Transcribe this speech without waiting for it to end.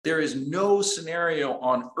there is no scenario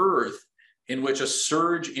on earth in which a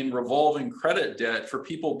surge in revolving credit debt for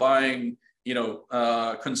people buying,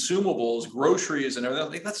 consumables, groceries, and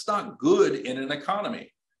everything, like, that's not good in an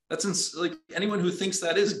economy. That's like, anyone who thinks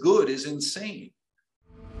that is good is insane.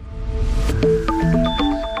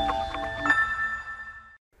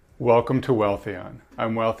 Welcome to Wealthion.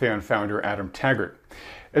 I'm Wealthion founder Adam Taggart.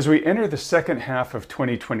 As we enter the second half of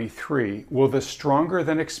 2023, will the stronger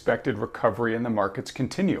than expected recovery in the markets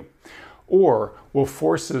continue? Or will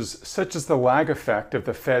forces such as the lag effect of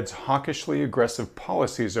the Fed's hawkishly aggressive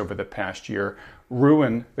policies over the past year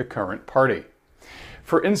ruin the current party?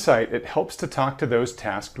 For insight, it helps to talk to those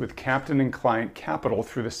tasked with captain and client capital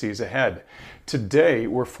through the seas ahead. Today,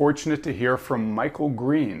 we're fortunate to hear from Michael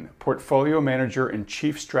Green, portfolio manager and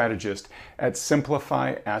chief strategist at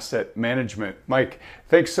Simplify Asset Management. Mike,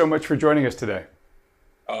 thanks so much for joining us today.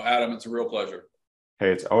 Oh, Adam, it's a real pleasure.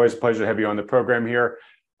 Hey, it's always a pleasure to have you on the program here.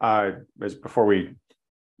 Before we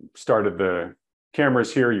started the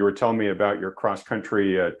cameras here, you were telling me about your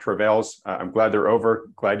cross-country travails. I'm glad they're over.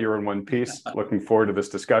 Glad you're in one piece. Looking forward to this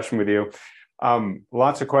discussion with you.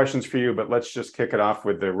 Lots of questions for you, but let's just kick it off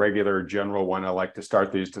with the regular general one I like to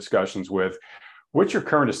start these discussions with. What's your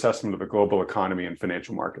current assessment of the global economy and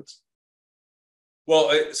financial markets? Well,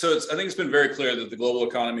 I think it's been very clear that the global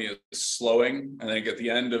economy is slowing. I think at the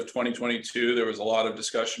end of 2022, there was a lot of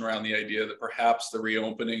discussion around the idea that perhaps the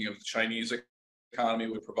reopening of the Chinese economy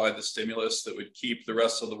would provide the stimulus that would keep the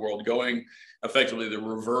rest of the world going, effectively the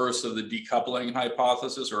reverse of the decoupling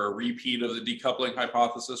hypothesis, or a repeat of the decoupling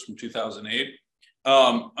hypothesis from 2008.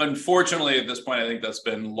 Unfortunately, at this point, I think that's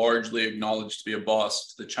been largely acknowledged to be a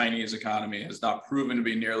bust. The Chinese economy has not proven to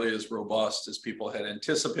be nearly as robust as people had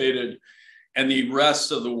anticipated, and the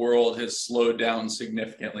rest of the world has slowed down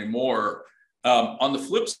significantly more. On the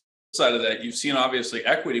flip side of that, you've seen obviously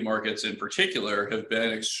equity markets in particular have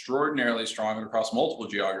been extraordinarily strong across multiple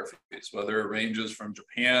geographies, whether it ranges from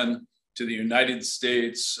Japan to the United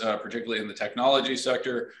States, particularly in the technology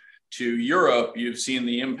sector, to Europe. You've seen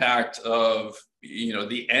the impact of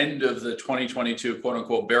the end of the 2022 quote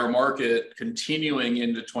unquote bear market continuing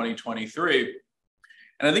into 2023.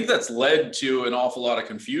 And I think that's led to an awful lot of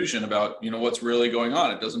confusion about, what's really going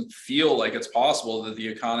on. It doesn't feel like it's possible that the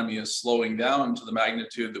economy is slowing down to the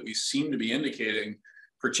magnitude that we seem to be indicating,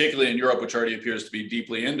 particularly in Europe, which already appears to be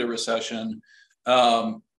deeply into recession,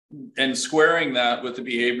 and squaring that with the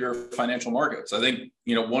behavior of financial markets. I think,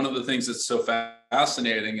 one of the things that's so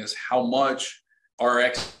fascinating is how much our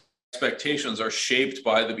expectations are shaped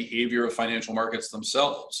by the behavior of financial markets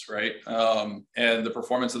themselves, right? And the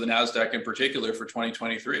performance of the NASDAQ in particular for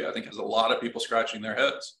 2023, I think, has a lot of people scratching their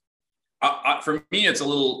heads. For me, it's a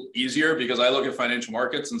little easier because I look at financial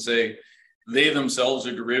markets and say they themselves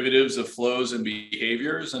are derivatives of flows and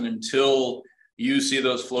behaviors. And until you see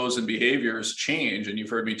those flows and behaviors change, and you've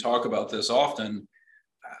heard me talk about this often,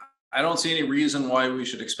 I don't see any reason why we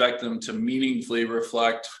should expect them to meaningfully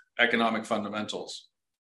reflect economic fundamentals.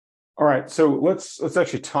 All right, so let's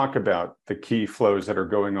actually talk about the key flows that are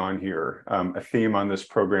going on here. A theme on this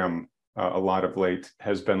program a lot of late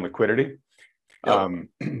has been liquidity,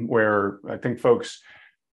 where I think folks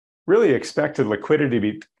really expected liquidity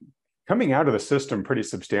to be coming out of the system pretty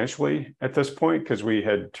substantially at this point, because we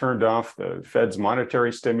had turned off the Fed's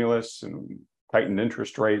monetary stimulus and tightened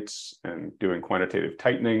interest rates and doing quantitative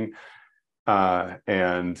tightening.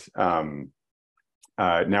 And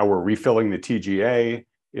now we're refilling the TGA,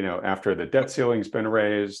 after the debt ceiling's been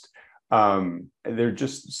raised. There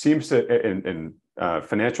just seems to, in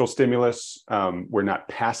financial stimulus, we're not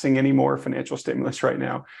passing any more financial stimulus right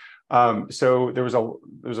now. So there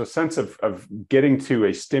was a sense of getting to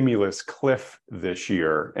a stimulus cliff this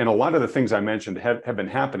year. And a lot of the things I mentioned have been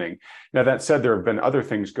happening. Now, that said, there have been other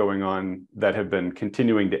things going on that have been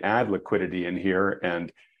continuing to add liquidity in here.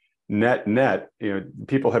 And net,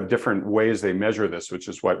 people have different ways they measure this, which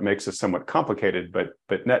is what makes it somewhat complicated. But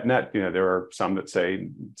net, there are some that say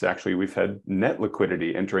it's actually we've had net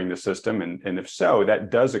liquidity entering the system. And if so, that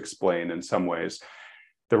does explain in some ways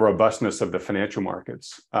the robustness of the financial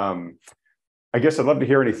markets. I guess I'd love to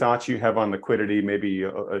hear any thoughts you have on liquidity, maybe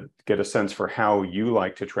get a sense for how you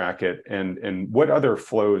like to track it, and what other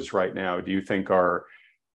flows right now do you think are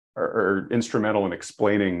instrumental in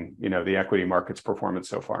explaining, the equity market's performance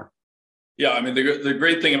so far? Yeah, I mean, the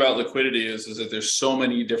great thing about liquidity is that there's so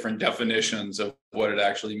many different definitions of what it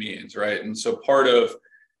actually means, right? And so part of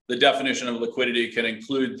the definition of liquidity can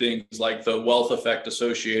include things like the wealth effect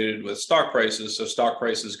associated with stock prices. So stock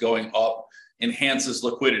prices going up enhances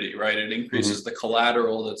liquidity, right? It increases the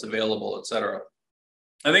collateral that's available, et cetera.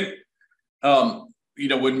 I think,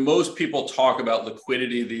 when most people talk about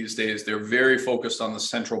liquidity these days, they're very focused on the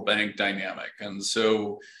central bank dynamic. And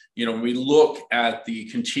so, when we look at the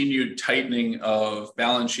continued tightening of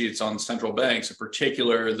balance sheets on central banks, in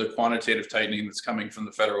particular, the quantitative tightening that's coming from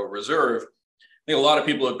the Federal Reserve, I think a lot of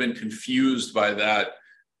people have been confused by that.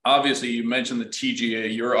 Obviously, you mentioned the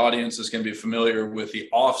TGA. Your audience is going to be familiar with the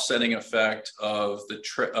offsetting effect of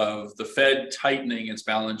the Fed tightening its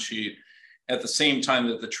balance sheet at the same time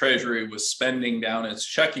that the Treasury was spending down its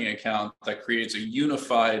checking account. That creates a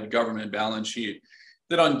unified government balance sheet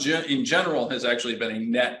that in general has actually been a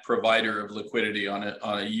net provider of liquidity on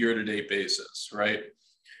a year-to-date basis, right?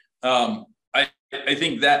 I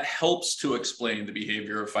think that helps to explain the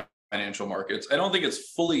behavior of financial markets. I don't think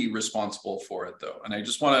it's fully responsible for it, though. And I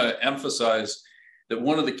just want to emphasize that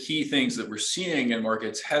one of the key things that we're seeing in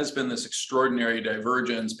markets has been this extraordinary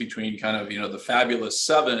divergence between kind of, the fabulous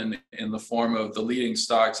seven in the form of the leading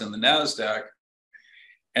stocks in the NASDAQ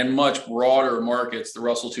and much broader markets. The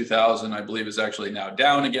Russell 2000, I believe, is actually now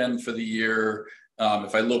down again for the year.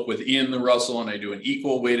 If I look within the Russell and I do an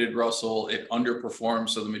equal weighted Russell, it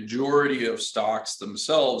underperforms. So the majority of stocks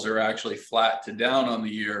themselves are actually flat to down on the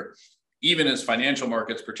year, even as financial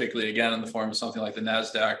markets, particularly again in the form of something like the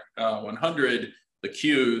NASDAQ 100, the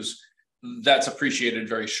Qs, that's appreciated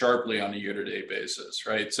very sharply on a year-to-date basis,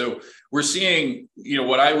 right? So we're seeing,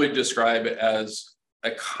 what I would describe as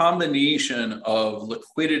a combination of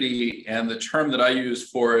liquidity, and the term that I use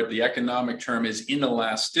for it, the economic term, is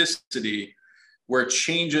inelasticity, where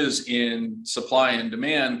changes in supply and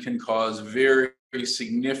demand can cause very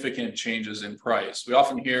significant changes in price. We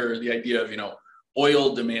often hear the idea of,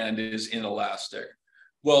 oil demand is inelastic.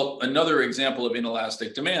 Well, another example of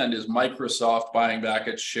inelastic demand is Microsoft buying back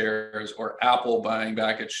its shares, or Apple buying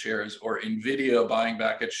back its shares, or Nvidia buying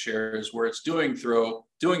back its shares, where it's doing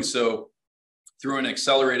so through an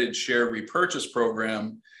accelerated share repurchase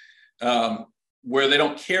program, where they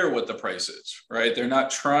don't care what the price is, right? They're not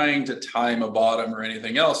trying to time a bottom or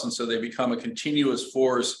anything else. And so they become a continuous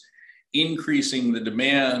force, increasing the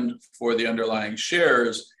demand for the underlying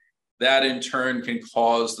shares. That in turn can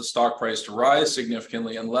cause the stock price to rise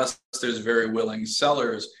significantly unless there's very willing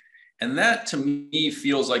sellers. And that, to me,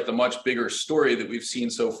 feels like the much bigger story that we've seen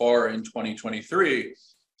so far in 2023,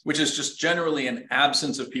 which is just generally an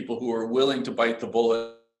absence of people who are willing to bite the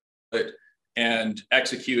bullet and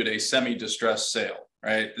execute a semi-distressed sale,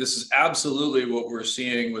 right? This is absolutely what we're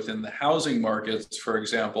seeing within the housing markets, for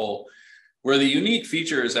example, where the unique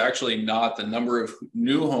feature is actually not the number of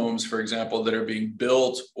new homes, for example, that are being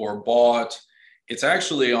built or bought. It's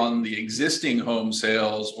actually on the existing home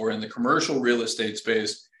sales or in the commercial real estate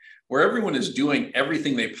space, where everyone is doing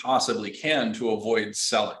everything they possibly can to avoid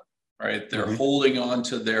selling, right? They're holding on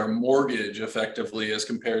to their mortgage effectively as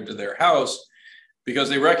compared to their house, because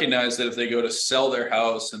they recognize that if they go to sell their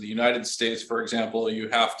house in the United States, for example, you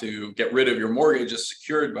have to get rid of your mortgage as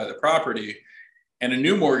secured by the property. And a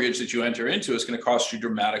new mortgage that you enter into is going to cost you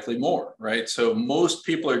dramatically more, right? So most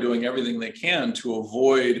people are doing everything they can to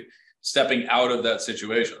avoid stepping out of that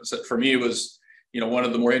situation. So for me, it was, one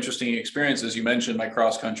of the more interesting experiences. You mentioned my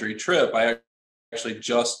cross-country trip. I actually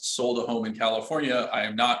just sold a home in California. I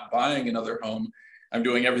am not buying another home. I'm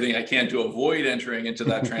doing everything I can to avoid entering into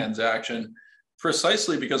that transaction,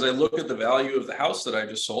 precisely because I look at the value of the house that I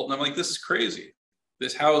just sold and I'm like, this is crazy.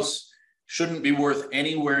 This house shouldn't be worth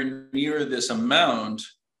anywhere near this amount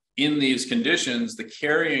in these conditions. The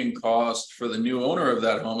carrying cost for the new owner of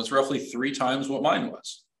that home is roughly 3 times what mine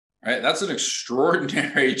was, right? That's an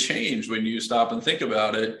extraordinary change when you stop and think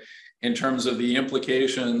about it in terms of the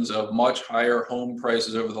implications of much higher home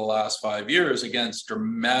prices over the last 5 years against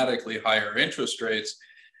dramatically higher interest rates.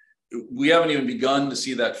 We haven't even begun to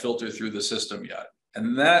see that filter through the system yet.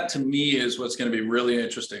 And that, to me, is what's going to be really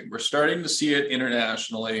interesting. We're starting to see it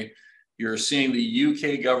internationally. You're seeing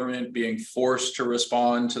the UK government being forced to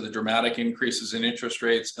respond to the dramatic increases in interest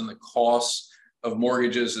rates and the costs of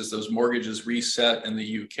mortgages as those mortgages reset in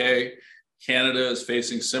the UK. Canada is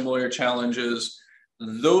facing similar challenges.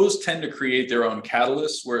 Those tend to create their own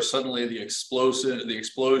catalysts, where suddenly the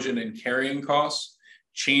explosion in carrying costs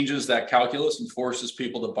changes that calculus and forces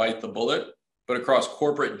people to bite the bullet. But across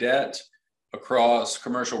corporate debt, across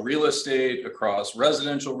commercial real estate, across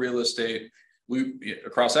residential real estate,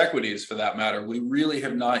 across equities for that matter, we really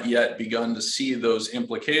have not yet begun to see those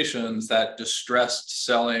implications, that distressed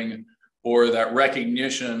selling or that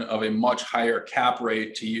recognition of a much higher cap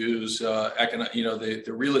rate, to use the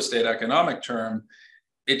real estate economic term.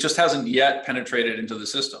 It just hasn't yet penetrated into the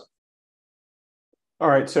system. All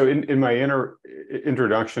right. So in my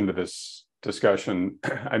introduction to this discussion,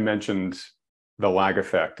 I mentioned the lag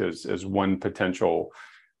effect as one potential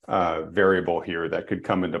variable here that could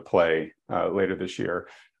come into play later this year.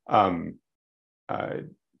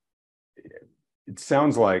 It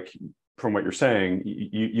sounds like, from what you're saying,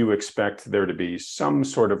 you expect there to be some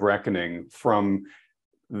sort of reckoning from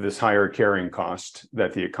this higher carrying cost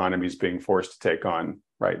that the economy is being forced to take on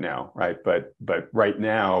right now, right? But right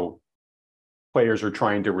now, players are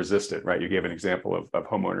trying to resist it, right? You gave an example of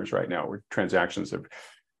homeowners right now, where transactions have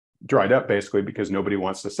dried up basically because nobody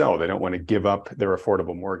wants to sell. They don't want to give up their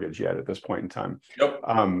affordable mortgage yet at this point in time. Yep.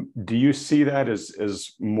 Do you see that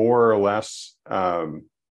as more or less, a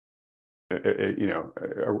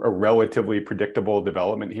relatively predictable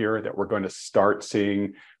development here, that we're going to start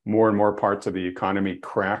seeing more and more parts of the economy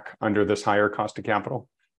crack under this higher cost of capital?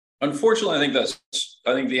 Unfortunately,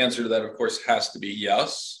 I think the answer to that, of course, has to be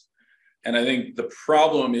yes. And I think the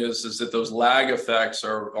problem is that those lag effects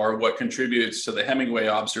are what contributes to the Hemingway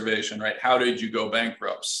observation, right? How did you go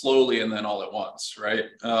bankrupt? Slowly and then all at once, right?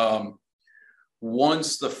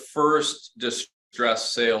 Once the first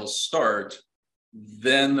distressed sales start,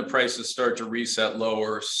 then the prices start to reset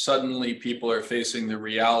lower. Suddenly people are facing the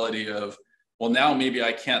reality of, well, now maybe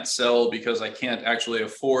I can't sell because I can't actually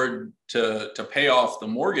afford to pay off the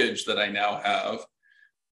mortgage that I now have.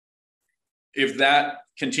 If that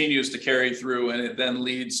continues to carry through and it then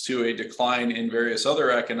leads to a decline in various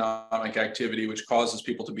other economic activity, which causes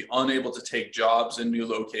people to be unable to take jobs in new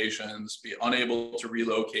locations, be unable to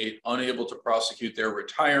relocate, unable to prosecute their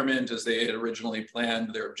retirement as they had originally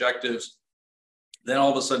planned, their objectives, then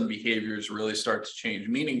all of a sudden behaviors really start to change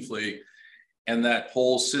meaningfully. And that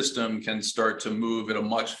whole system can start to move at a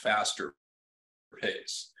much faster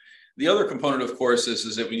pace. The other component, of course,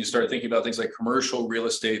 is that when you start thinking about things like commercial real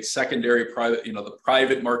estate, secondary private, the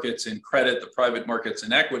private markets in credit, the private markets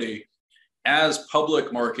in equity, as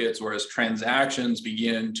public markets or as transactions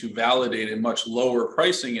begin to validate a much lower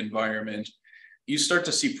pricing environment, you start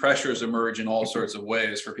to see pressures emerge in all sorts of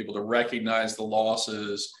ways for people to recognize the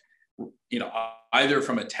losses, either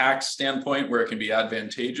from a tax standpoint where it can be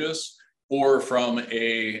advantageous, or from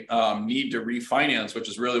a need to refinance, which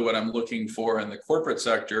is really what I'm looking for in the corporate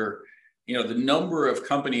sector. The number of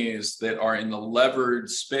companies that are in the levered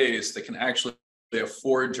space that can actually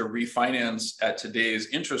afford to refinance at today's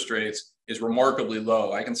interest rates is remarkably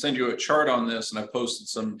low. I can send you a chart on this, and I've posted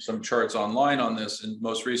some charts online on this, and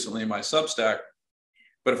most recently in my Substack.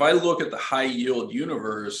 But if I look at the high yield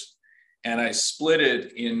universe and I split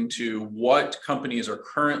it into what companies are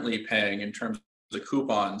currently paying in terms the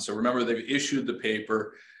coupon. So remember, they've issued the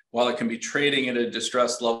paper. While it can be trading at a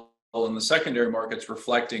distressed level in the secondary markets,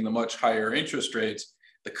 reflecting the much higher interest rates,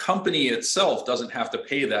 the company itself doesn't have to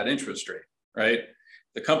pay that interest rate, right?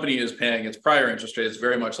 The company is paying its prior interest rate. It's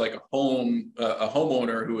very much like a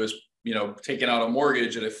homeowner who is, taking out a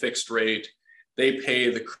mortgage at a fixed rate. They pay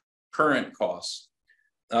the current costs.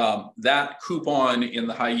 That coupon in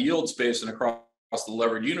the high yield space and across the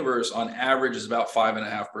levered universe on average is about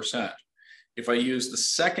 5.5%. If I use the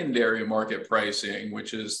secondary market pricing,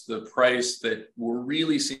 which is the price that we're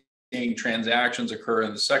really seeing transactions occur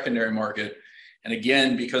in the secondary market, and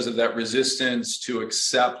again, because of that resistance to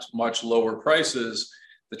accept much lower prices,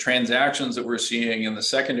 the transactions that we're seeing in the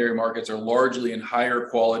secondary markets are largely in higher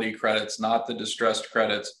quality credits, not the distressed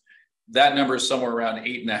credits. That number is somewhere around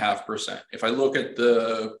 8.5%. If I look at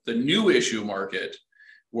the new issue market,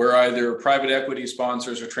 where either private equity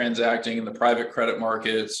sponsors are transacting in the private credit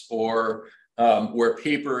markets, or where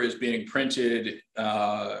paper is being printed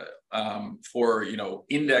for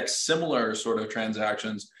index similar sort of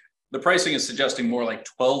transactions, the pricing is suggesting more like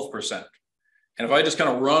 12%. And if I just kind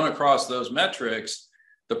of run across those metrics,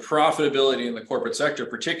 the profitability in the corporate sector,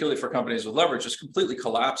 particularly for companies with leverage, just completely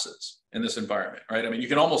collapses in this environment, right? I mean, you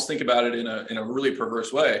can almost think about it in a really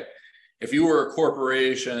perverse way. If you were a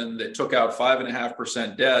corporation that took out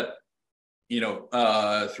 5.5% debt,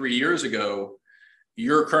 3 years ago,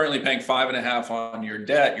 you're currently paying 5.5% on your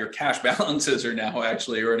debt. Your cash balances are now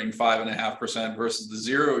actually earning 5.5% versus the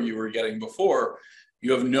zero you were getting before.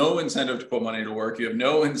 You have no incentive to put money to work. You have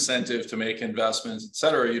no incentive to make investments, et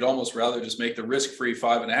cetera. You'd almost rather just make the risk-free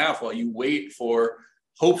 5.5% while you wait for,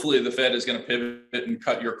 hopefully the Fed is going to pivot and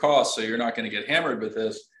cut your costs so you're not going to get hammered with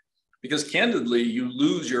this. Because candidly, you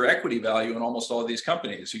lose your equity value in almost all of these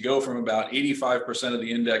companies. You go from about 85% of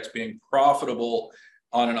the index being profitable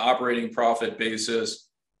on an operating profit basis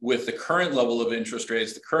with the current level of interest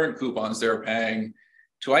rates, the current coupons they're paying,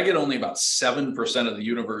 to I get only about 7% of the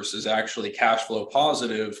universe is actually cash flow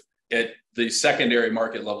positive at the secondary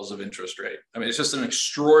market levels of interest rate. I mean, it's just an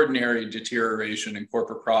extraordinary deterioration in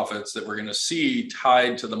corporate profits that we're going to see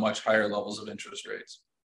tied to the much higher levels of interest rates.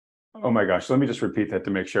 Oh my gosh, let me just repeat that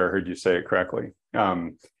to make sure I heard you say it correctly.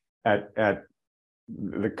 At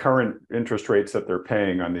the current interest rates that they're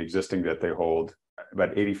paying on the existing debt they hold,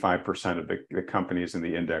 about 85% of the companies in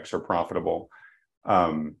the index are profitable.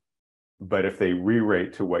 But if they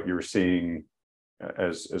re-rate to what you're seeing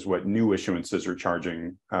as what new issuances are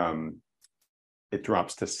charging, it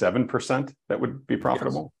drops to 7% that would be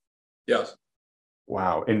profitable. Yes.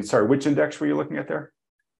 Wow. And sorry, which index were you looking at there?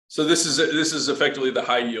 So this is effectively the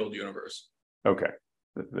high yield universe. Okay,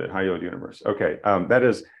 the high yield universe. Okay, that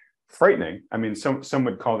is frightening. I mean, some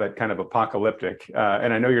would call that kind of apocalyptic.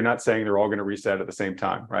 And I know you're not saying they're all going to reset at the same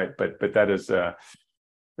time, right? But that is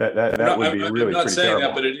that would be really pretty terrible. I'm not saying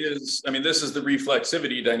that, but it is. I mean, this is the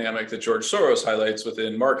reflexivity dynamic that George Soros highlights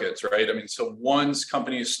within markets, right? I mean, so once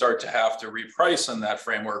companies start to have to reprice on that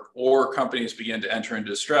framework, or companies begin to enter into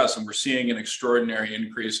distress, and we're seeing an extraordinary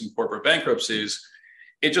increase in corporate bankruptcies,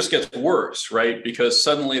 it just gets worse, right? Because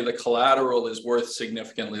suddenly the collateral is worth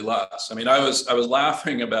significantly less. I mean, I was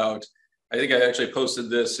laughing about. I think I actually posted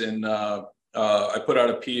this in. I put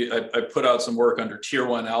out some work under Tier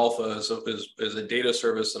 1 Alpha as a data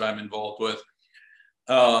service that I'm involved with,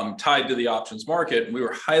 tied to the options market. And we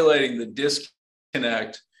were highlighting the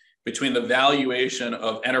disconnect between the valuation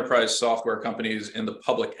of enterprise software companies in the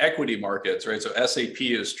public equity markets, right? So SAP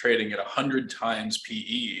is trading at 100 times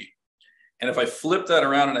PE. And if I flip that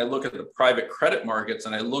around and I look at the private credit markets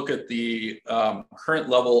and I look at the current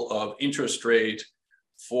level of interest rate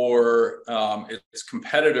for its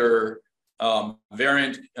competitor,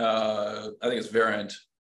 Variant, I think it's Variant,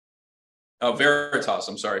 Veritas,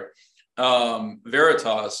 I'm sorry.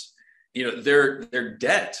 Veritas, their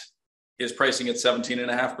debt is pricing at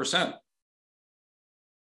 17.5%.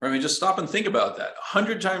 I mean, just stop and think about that.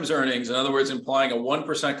 100 times earnings, in other words, implying a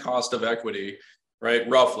 1% cost of equity, right?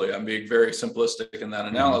 Roughly, I'm being very simplistic in that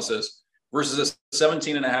analysis, versus a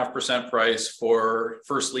 17.5% price for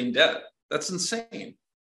first lien debt. That's insane.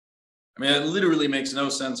 I mean, it literally makes no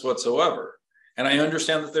sense whatsoever. And I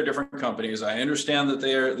understand that they're different companies. I understand that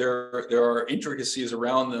there are intricacies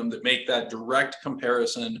around them that make that direct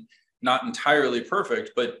comparison not entirely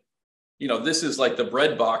perfect. But this is like the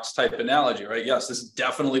bread box type analogy, right? Yes, this is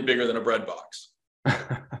definitely bigger than a bread box.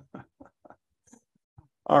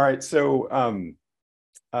 All right, so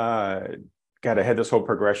God, I had this whole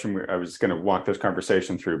progression where I was going to walk this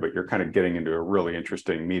conversation through, but you're kind of getting into a really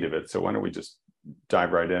interesting meat of it. So why don't we just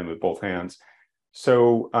dive right in with both hands?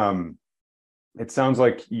 So it sounds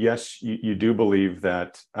like, yes, you do believe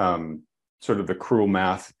that sort of the cruel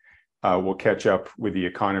math will catch up with the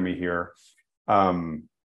economy here.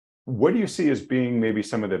 What do you see as being maybe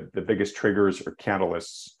some of the biggest triggers or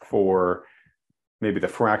catalysts for maybe the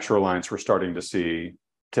fracture lines we're starting to see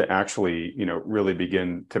to actually, really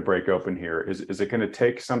begin to break open here? Is it going to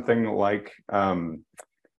take something like an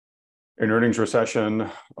earnings recession,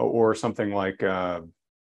 or something like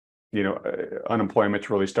unemployment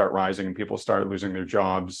to really start rising and people start losing their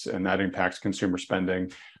jobs, and that impacts consumer spending?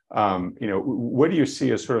 What do you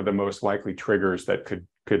see as sort of the most likely triggers that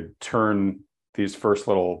could turn these first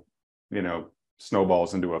little,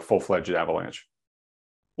 snowballs into a full-fledged avalanche?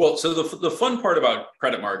 Well, so the fun part about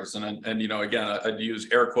credit markets, and again, I'd use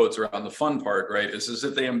air quotes around the fun part, right, is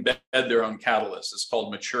that they embed their own catalysts. It's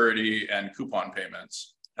called maturity and coupon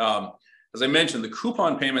payments. As I mentioned, the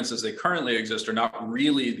coupon payments as they currently exist are not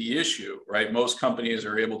really the issue, right? Most companies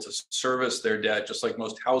are able to service their debt, just like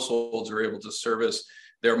most households are able to service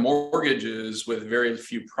their mortgages with very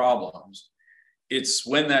few problems. It's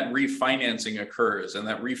when that refinancing occurs, and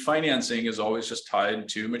that refinancing is always just tied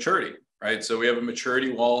to maturity, right? So we have a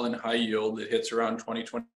maturity wall in high yield that hits around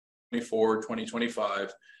 2024,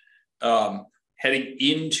 2025. Heading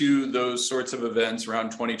into those sorts of events around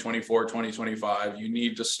 2024, 2025, you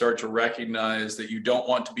need to start to recognize that you don't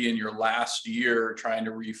want to be in your last year trying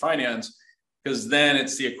to refinance, because then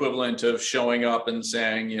it's the equivalent of showing up and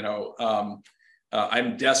saying,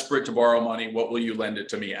 I'm desperate to borrow money. What will you lend it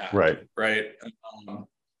to me at? Right.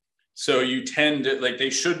 So you tend to, they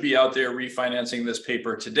should be out there refinancing this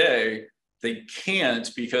paper today. They can't,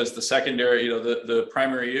 because the secondary, the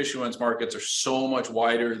primary issuance markets are so much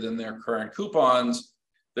wider than their current coupons,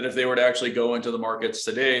 that if they were to actually go into the markets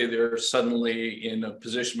today, they're suddenly in a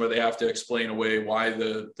position where they have to explain away why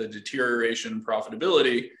the deterioration in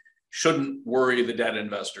profitability shouldn't worry the debt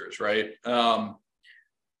investors, right?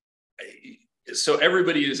 So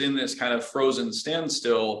everybody is in this kind of frozen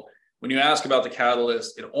standstill. When you ask about the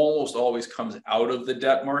catalyst, it almost always comes out of the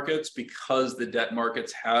debt markets, because the debt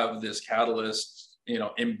markets have this catalyst,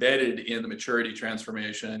 embedded in the maturity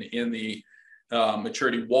transformation, in the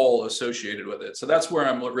maturity wall associated with it. So that's where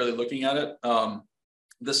I'm really looking at it.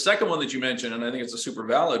 The second one that you mentioned, and I think it's a super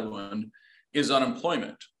valid one, is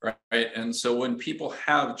unemployment, right? And so when people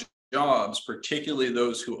have jobs, particularly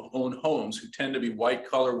those who own homes, who tend to be white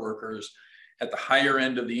collar workers at the higher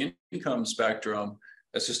end of the income spectrum.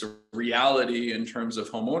 That's just a reality in terms of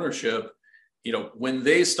home ownership. When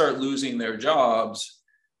they start losing their jobs,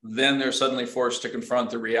 then they're suddenly forced to confront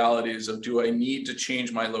the realities of, do I need to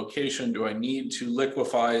change my location? Do I need to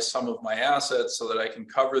liquefy some of my assets so that I can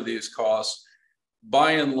cover these costs?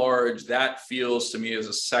 By and large, that feels to me as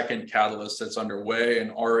a second catalyst that's underway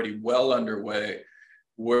and already well underway,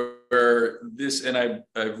 where this, and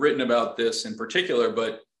I've written about this in particular,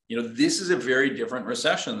 but this is a very different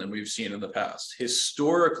recession than we've seen in the past.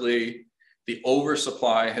 Historically, the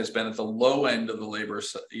oversupply has been at the low end of the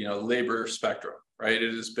labor spectrum, right?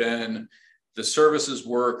 It has been the services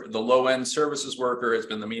work, the low end services worker, it's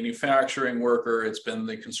been the manufacturing worker, it's been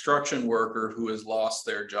the construction worker who has lost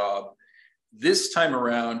their job. This time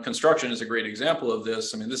around, construction is a great example of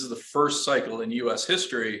this. I mean, this is the first cycle in US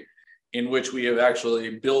history in which we have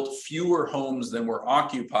actually built fewer homes than were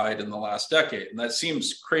occupied in the last decade. And that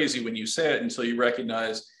seems crazy when you say it until you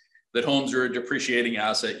recognize that homes are a depreciating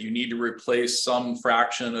asset. You need to replace some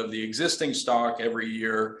fraction of the existing stock every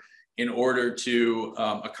year in order to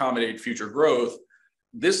accommodate future growth.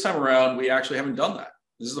 This time around, we actually haven't done that.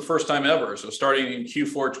 This is the first time ever. So starting in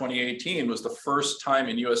Q4 2018 was the first time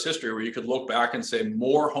in US history where you could look back and say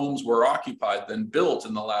more homes were occupied than built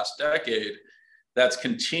in the last decade. That's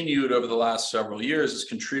continued over the last several years, has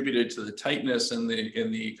contributed to the tightness in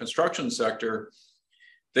the construction sector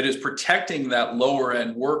that is protecting that lower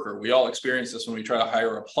end worker. We all experience this when we try to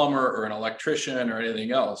hire a plumber or an electrician or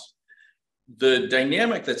anything else. The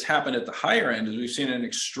dynamic that's happened at the higher end is we've seen an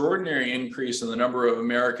extraordinary increase in the number of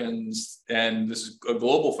Americans, and this is a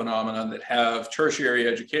global phenomenon, that have tertiary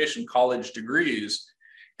education, college degrees,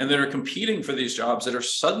 and that are competing for these jobs that are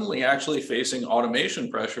suddenly actually facing automation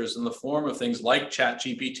pressures in the form of things like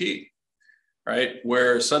ChatGPT, right?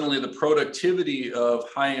 Where suddenly the productivity of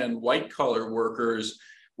high-end white-collar workers,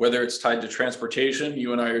 whether it's tied to transportation,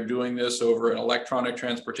 you and I are doing this over an electronic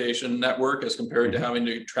transportation network as compared to having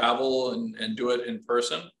to travel and do it in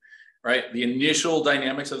person, right? The initial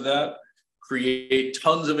dynamics of that create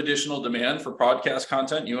tons of additional demand for podcast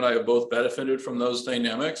content. You and I have both benefited from those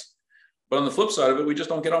dynamics. But on the flip side of it, we just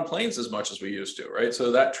don't get on planes as much as we used to, right?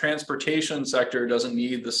 So that transportation sector doesn't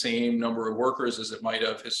need the same number of workers as it might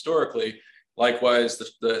have historically. Likewise,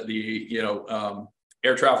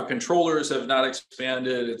 air traffic controllers have not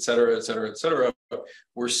expanded, et cetera, et cetera, et cetera.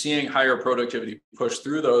 We're seeing higher productivity push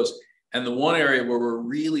through those. And the one area where we're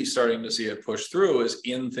really starting to see it push through is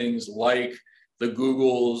in things like the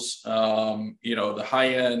Googles, the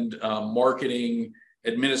high-end marketing,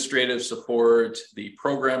 administrative support, the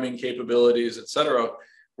programming capabilities, et cetera.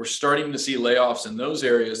 We're starting to see layoffs in those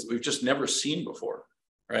areas that we've just never seen before,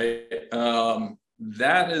 right?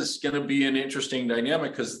 That is going to be an interesting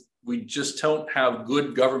dynamic because we just don't have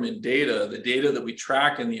good government data. The data that we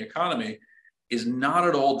track in the economy is not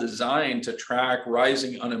at all designed to track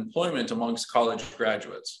rising unemployment amongst college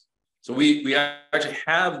graduates. So we actually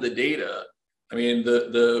have the data. I mean,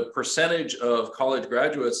 the percentage of college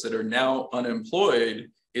graduates that are now unemployed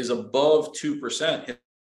is above 2%.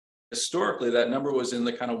 Historically, that number was in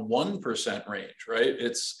the kind of 1% range, right?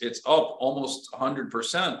 It's up almost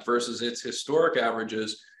 100% versus its historic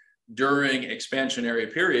averages during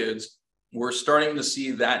expansionary periods. We're starting to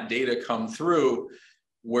see that data come through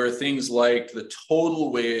where things like the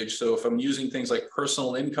total wage, so if I'm using things like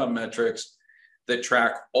personal income metrics that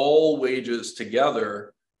track all wages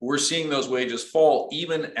together, we're seeing those wages fall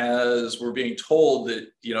even as we're being told that,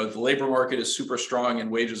 the labor market is super strong and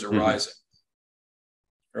wages are rising.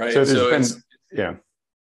 Right. Yeah.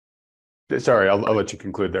 Sorry, I'll let you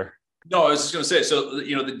conclude there. No, I was just going to say, so,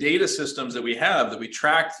 the data systems that we have that we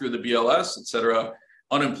track through the BLS, et cetera,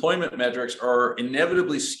 unemployment metrics are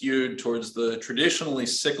inevitably skewed towards the traditionally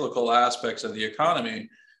cyclical aspects of the economy,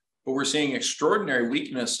 but we're seeing extraordinary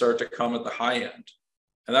weakness start to come at the high end.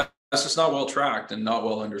 And that's just not well tracked and not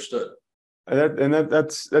well understood.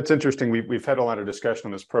 That's interesting. We've had a lot of discussion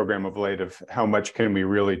on this program of late of how much can we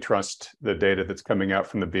really trust the data that's coming out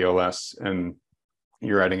from the BLS, and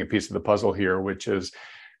you're adding a piece of the puzzle here, which is,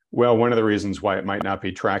 well, one of the reasons why it might not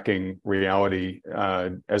be tracking reality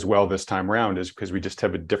as well this time around is because we just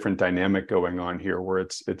have a different dynamic going on here, where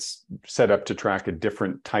it's set up to track a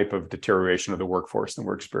different type of deterioration of the workforce than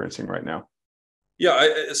we're experiencing right now.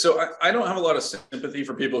 Yeah, so I don't have a lot of sympathy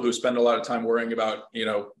for people who spend a lot of time worrying about,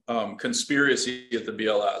 conspiracy at the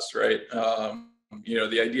BLS, right?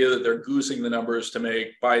 The idea that they're goosing the numbers to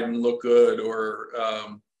make Biden look good or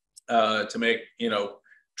to make,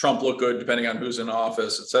 Trump look good, depending on who's in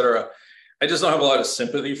office, et cetera. I just don't have a lot of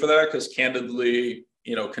sympathy for that because candidly,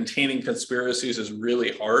 containing conspiracies is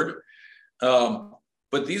really hard.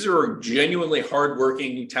 But these are genuinely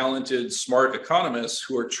hardworking, talented, smart economists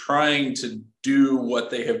who are trying to do what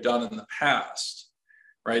they have done in the past,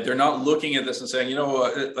 right? They're not looking at this and saying,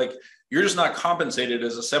 like, you're just not compensated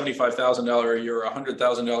as a $75,000 a year or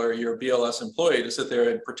 $100,000 a year BLS employee to sit there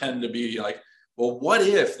and pretend to be like, well, what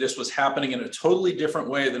if this was happening in a totally different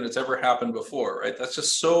way than it's ever happened before, right? That's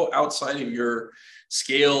just so outside of your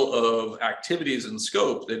scale of activities and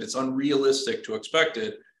scope that it's unrealistic to expect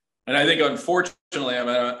it. And I think, unfortunately,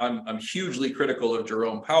 I'm hugely critical of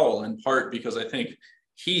Jerome Powell, in part because I think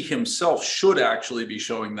he himself should actually be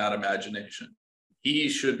showing that imagination. He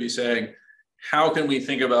should be saying, how can we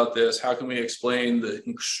think about this? How can we explain the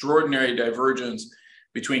extraordinary divergence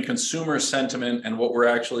between consumer sentiment and what we're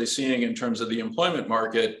actually seeing in terms of the employment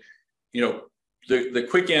market? The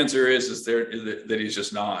quick answer is that he's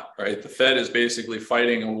just not, right? The Fed is basically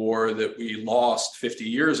fighting a war that we lost 50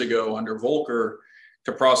 years ago under Volcker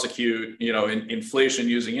to prosecute, inflation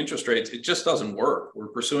using interest rates. It just doesn't work. We're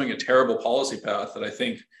pursuing a terrible policy path that I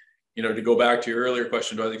think, to go back to your earlier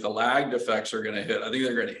question, do I think the lagged effects are going to hit? I think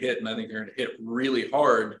they're going to hit, and I think they're going to hit really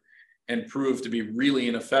hard and prove to be really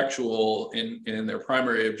ineffectual in their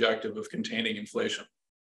primary objective of containing inflation.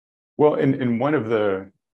 Well, and one of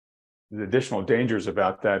the additional dangers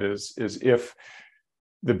about that is if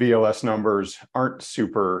the BLS numbers aren't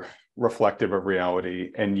super reflective of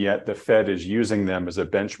reality, and yet the Fed is using them as a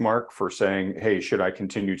benchmark for saying, hey, should I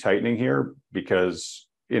continue tightening here? Because,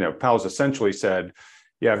 Powell's essentially said,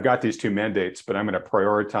 yeah, I've got these two mandates, but I'm going to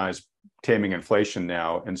prioritize taming inflation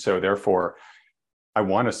now. And so therefore, I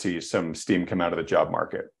want to see some steam come out of the job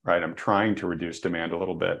market, right? I'm trying to reduce demand a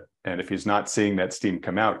little bit. And if he's not seeing that steam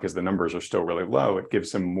come out because the numbers are still really low, it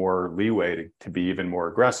gives him more leeway to be even more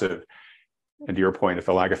aggressive. And to your point, if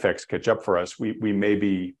the lag effects catch up for us, we may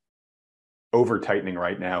be over tightening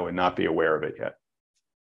right now and not be aware of it yet.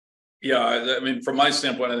 Yeah, from my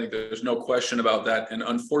standpoint, I think there's no question about that. And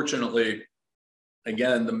unfortunately,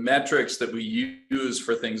 again, the metrics that we use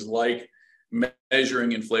for things like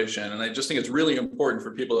measuring inflation, and I just think it's really important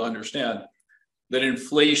for people to understand that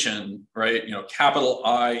inflation, right? Capital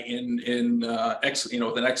I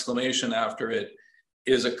with an exclamation after it,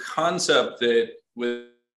 is a concept that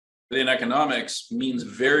within economics means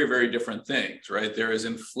very, very different things, right? There is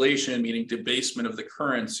inflation, meaning debasement of the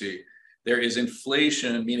currency. There is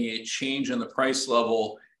inflation, meaning a change in the price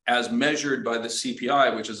level as measured by the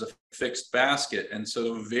CPI, which is a fixed basket. And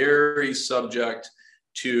so very subject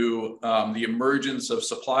to the emergence of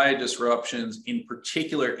supply disruptions in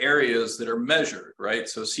particular areas that are measured, right?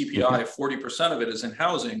 So CPI, 40% of it is in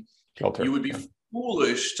housing. You would be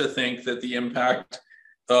foolish to think that the impact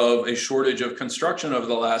of a shortage of construction over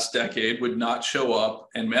the last decade would not show up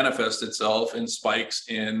and manifest itself in spikes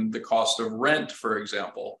in the cost of rent, for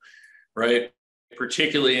example, right?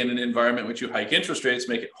 Particularly in an environment in which you hike interest rates,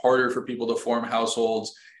 make it harder for people to form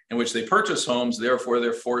households in which they purchase homes. Therefore,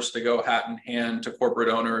 they're forced to go hat in hand to corporate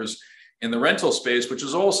owners in the rental space, which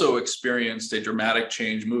has also experienced a dramatic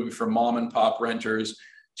change, moving from mom and pop renters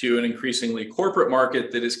to an increasingly corporate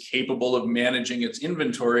market that is capable of managing its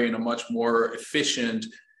inventory in a much more efficient,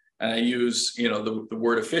 and I use the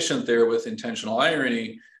word efficient there with intentional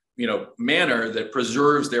irony, manner that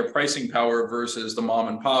preserves their pricing power versus the mom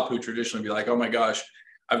and pop who traditionally be like, oh my gosh,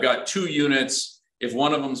 I've got 2 units. If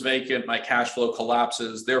one of them's vacant, my cash flow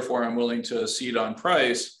collapses. Therefore, I'm willing to cede on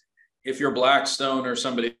price. If you're Blackstone or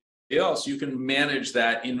somebody else, you can manage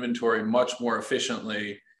that inventory much more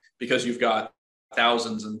efficiently because you've got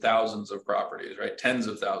thousands and thousands of properties, right? Tens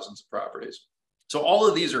of thousands of properties. So all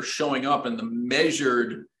of these are showing up in the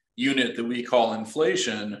measured unit that we call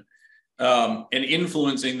inflation, and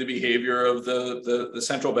influencing the behavior of the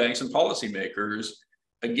central banks and policymakers.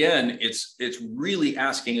 Again, it's really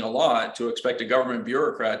asking a lot to expect a government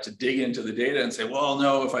bureaucrat to dig into the data and say, well,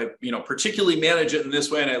 no, if I particularly manage it in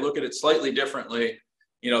this way and I look at it slightly differently,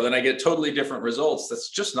 then I get totally different results. That's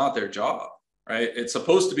just not their job, right? It's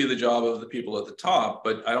supposed to be the job of the people at the top,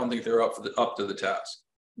 but I don't think they're up to the task.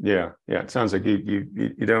 Yeah. It sounds like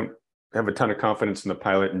you don't have a ton of confidence in the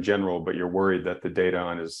pilot in general, but you're worried that the data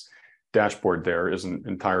on his dashboard there isn't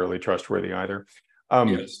entirely trustworthy either.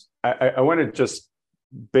 Yes. I want to just,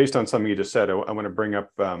 based on something you just said, I want to bring up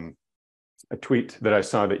a tweet that I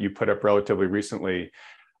saw that you put up relatively recently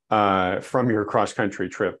from your cross-country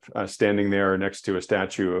trip, standing there next to a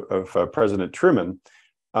statue of President Truman,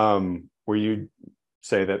 where you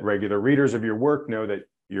say that regular readers of your work know that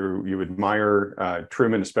you admire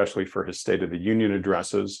Truman, especially for his State of the Union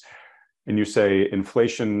addresses. And you say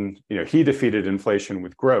inflation, he defeated inflation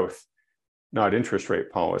with growth, not interest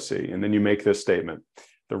rate policy. And then you make this statement: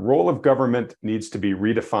 the role of government needs to be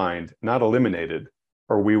redefined, not eliminated,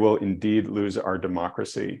 or we will indeed lose our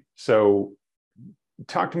democracy. So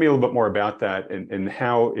talk to me a little bit more about that and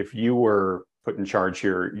how, if you were put in charge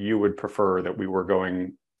here, you would prefer that we were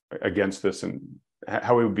going against this and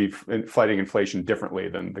how we would be fighting inflation differently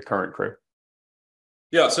than the current crew.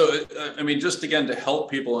 Yeah, so I mean, just again, to help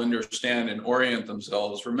people understand and orient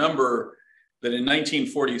themselves, remember that in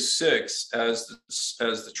 1946, as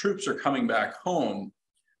the troops are coming back home,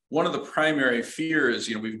 one of the primary fears,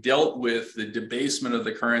 we've dealt with the debasement of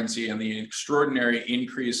the currency and the extraordinary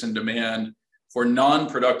increase in demand for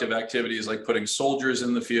non-productive activities like putting soldiers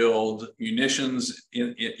in the field, munitions,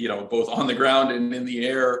 both on the ground and in the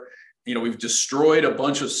air. We've destroyed a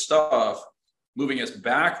bunch of stuff, moving us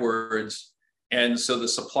backwards. And so the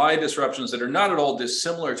supply disruptions that are not at all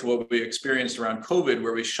dissimilar to what we experienced around COVID,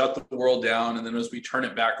 where we shut the world down, and then as we turn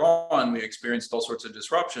it back on, we experienced all sorts of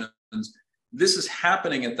disruptions. This is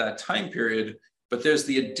happening at that time period, but there's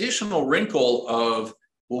the additional wrinkle of,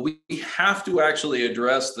 well, we have to actually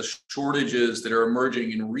address the shortages that are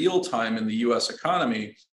emerging in real time in the US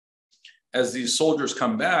economy as these soldiers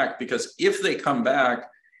come back, because if they come back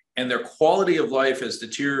and their quality of life has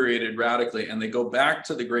deteriorated radically and they go back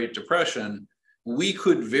to the Great Depression, we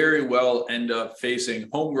could very well end up facing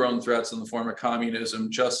homegrown threats in the form of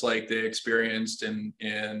communism, just like they experienced in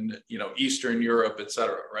Eastern Europe, et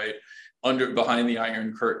cetera, right? Behind the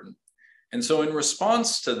Iron Curtain. And so in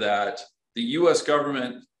response to that, the US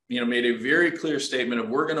government, made a very clear statement of,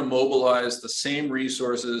 we're going to mobilize the same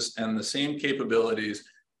resources and the same capabilities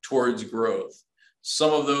towards growth.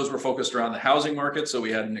 Some of those were focused around the housing market. So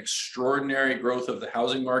we had an extraordinary growth of the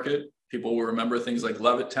housing market. People will remember things like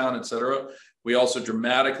Levittown, et cetera. We also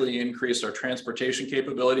dramatically increased our transportation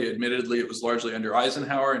capability. Admittedly, it was largely under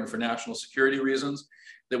Eisenhower and for national security reasons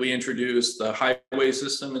that we introduced the highway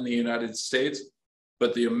system in the United States.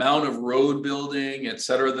 But the amount of road building, et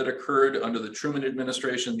cetera, that occurred under the Truman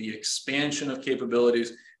administration, the expansion of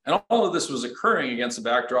capabilities, and all of this was occurring against the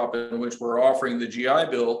backdrop in which we're offering the GI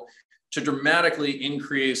Bill to dramatically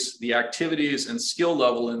increase the activities and skill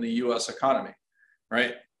level in the US economy,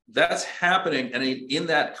 right? That's happening. And in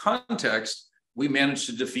that context, we managed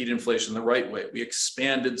to defeat inflation the right way. We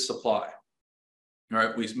expanded supply,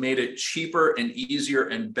 right? We made it cheaper and easier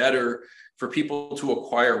and better for people to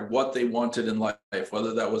acquire what they wanted in life,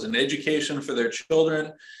 whether that was an education for their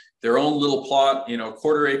children, their own little plot,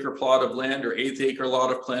 quarter-acre plot of land or eighth-acre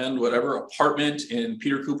lot of land, whatever, apartment in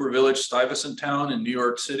Peter Cooper Village, Stuyvesant Town in New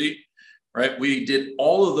York City, right? We did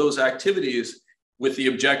all of those activities with the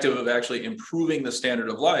objective of actually improving the standard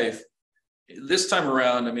of life. This time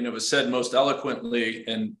around, it was said most eloquently,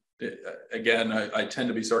 and again, I tend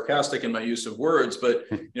to be sarcastic in my use of words, but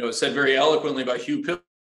it was said very eloquently by Hugh Pill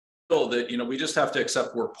that we just have to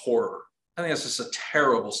accept we're poorer. I think that's just a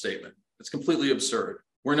terrible statement. It's completely absurd.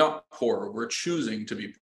 We're not poor. We're choosing to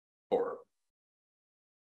be poor.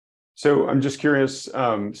 So I'm just curious,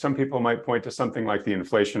 some people might point to something like the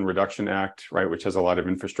Inflation Reduction Act, right, which has a lot of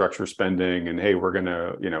infrastructure spending and, hey, we're going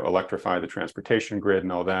to, electrify the transportation grid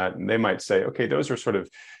and all that. And they might say, okay, those are sort of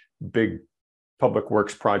big public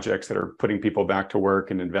works projects that are putting people back to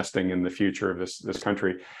work and investing in the future of this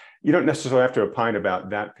country. You don't necessarily have to opine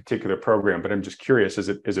about that particular program, but I'm just curious, is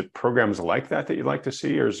it programs like that you'd like to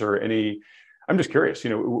see, or is there any, I'm just curious,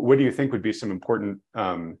 what do you think would be some important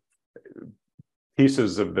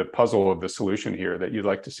pieces of the puzzle of the solution here that you'd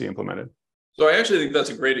like to see implemented? So I actually think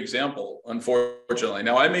that's a great example, unfortunately.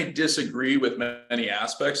 Now, I may disagree with many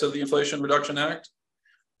aspects of the Inflation Reduction Act,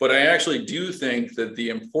 but I actually do think that the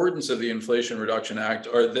importance of the Inflation Reduction Act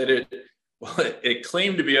are that it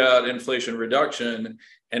claimed to be about inflation reduction,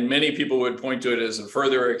 and many people would point to it as a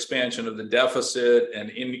further expansion of the deficit and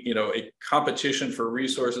a competition for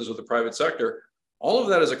resources with the private sector. All of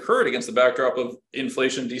that has occurred against the backdrop of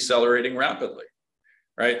inflation decelerating rapidly,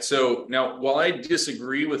 right? So now, while I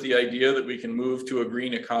disagree with the idea that we can move to a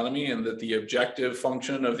green economy and that the objective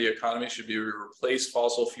function of the economy should be to replace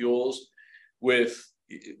fossil fuels with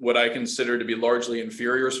what I consider to be largely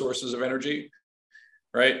inferior sources of energy,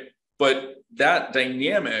 right? But that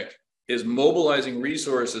dynamic is mobilizing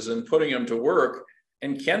resources and putting them to work.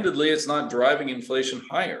 And candidly, it's not driving inflation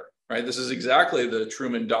higher, right? This is exactly the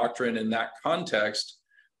Truman Doctrine in that context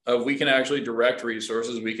of we can actually direct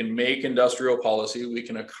resources, we can make industrial policy, we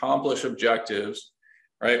can accomplish objectives,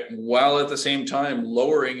 right? While at the same time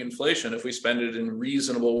lowering inflation if we spend it in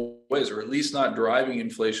reasonable ways, or at least not driving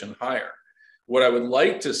inflation higher. What I would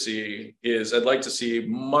like to see is I'd like to see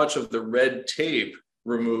much of the red tape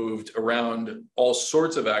removed around all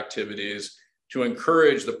sorts of activities to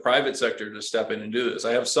encourage the private sector to step in and do this.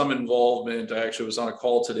 I have some involvement. I actually was on a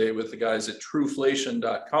call today with the guys at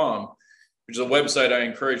trueflation.com, which is a website I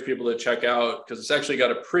encourage people to check out because it's actually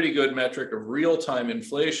got a pretty good metric of real-time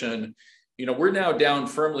inflation. You know, we're now down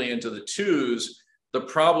firmly into the twos. The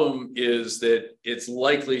problem is that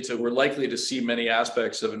we're likely to see many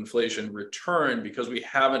aspects of inflation return because we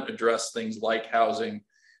haven't addressed things like housing.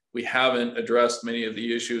 We haven't addressed many of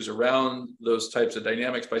the issues around those types of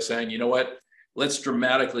dynamics by saying, you know what, let's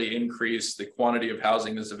dramatically increase the quantity of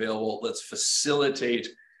housing that's available. Let's facilitate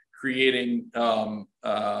creating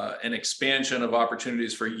an expansion of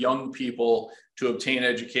opportunities for young people to obtain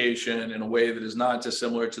education in a way that is not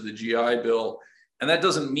dissimilar to the GI Bill. And that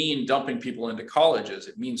doesn't mean dumping people into colleges.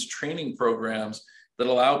 It means training programs that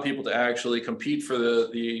allow people to actually compete for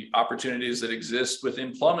the opportunities that exist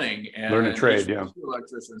within plumbing and learn a trade, yeah,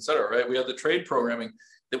 electrician, et cetera, right? We have the trade programming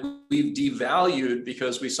that we've devalued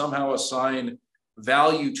because we somehow assign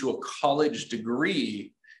value to a college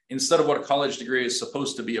degree instead of what a college degree is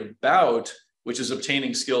supposed to be about, which is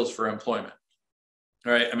obtaining skills for employment.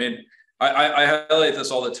 All right. I mean, I highlight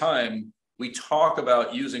this all the time. We talk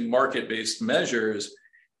about using market-based measures,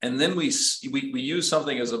 and then we use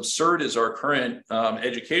something as absurd as our current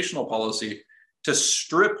educational policy to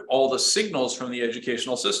strip all the signals from the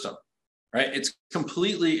educational system, right?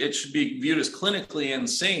 It should be viewed as clinically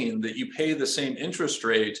insane that you pay the same interest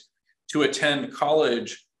rate to attend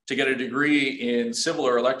college to get a degree in civil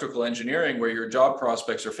or electrical engineering where your job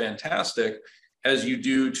prospects are fantastic as you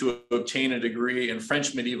do to obtain a degree in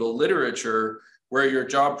French medieval literature where your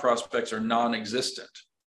job prospects are non-existent,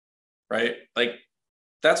 right? Like,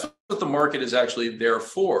 that's what the market is actually there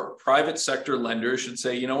for. Private sector lenders should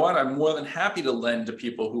say, you know what, I'm more than happy to lend to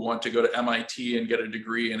people who want to go to MIT and get a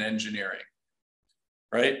degree in engineering,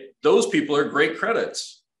 right? Those people are great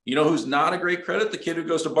credits. You know who's not a great credit? The kid who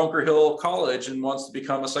goes to Bunker Hill College and wants to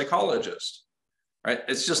become a psychologist, right?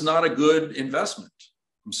 It's just not a good investment.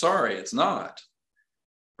 I'm sorry, it's not,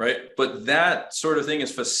 right? But that sort of thing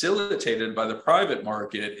is facilitated by the private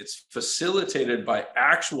market. It's facilitated by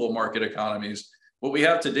actual market economies. What we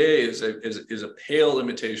have today is a pale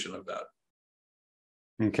imitation of that.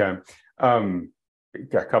 Okay.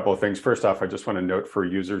 Got a couple of things. First off, I just want to note for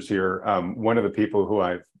users here, one of the people who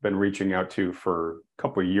I've been reaching out to for a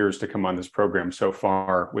couple of years to come on this program so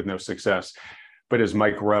far with no success, but is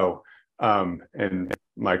Mike Rowe. And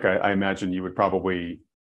Mike, I imagine you would probably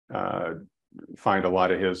find a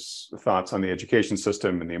lot of his thoughts on the education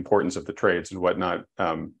system and the importance of the trades and whatnot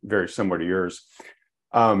very similar to yours.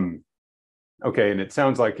 Okay, and it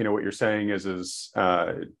sounds like, you know, what you're saying is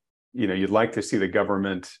you know, you'd like to see the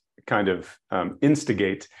government kind of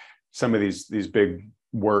instigate some of these big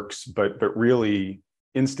works, but really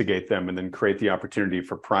instigate them and then create the opportunity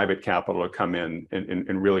for private capital to come in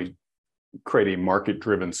and really create a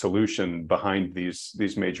market-driven solution behind these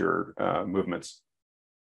major movements.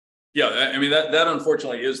 Yeah, I mean, that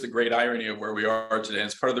unfortunately is the great irony of where we are today. And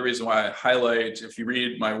it's part of the reason why I highlight, if you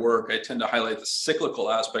read my work, I tend to highlight the cyclical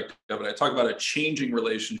aspect of it. I talk about a changing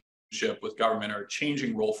relationship with government or a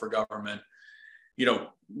changing role for government. You know,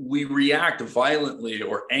 we react violently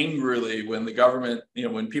or angrily when the government, you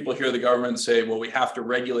know, when people hear the government say, well, we have to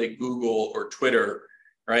regulate Google or Twitter,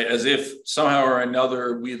 right? As if somehow or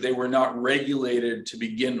another they were not regulated to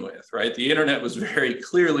begin with, right? The internet was very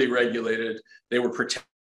clearly regulated. They were protected,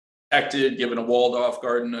 given a walled off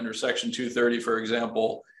garden under Section 230, for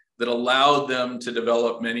example, that allowed them to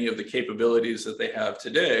develop many of the capabilities that they have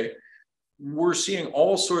today. We're seeing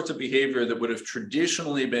all sorts of behavior that would have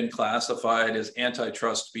traditionally been classified as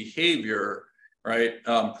antitrust behavior, right?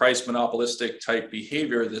 Price monopolistic type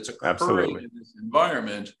behavior that's occurring Absolutely. In this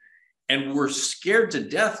environment. And we're scared to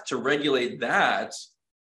death to regulate that.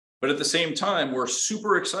 But at the same time, we're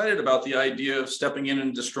super excited about the idea of stepping in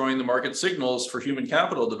and destroying the market signals for human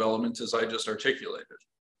capital development, as I just articulated.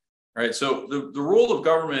 Right. So the role of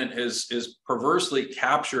government is perversely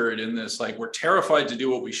captured in this, like, we're terrified to do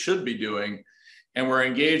what we should be doing. And we're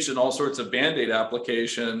engaged in all sorts of Band-Aid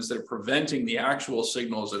applications that are preventing the actual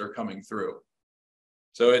signals that are coming through.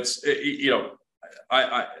 So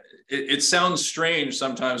it sounds strange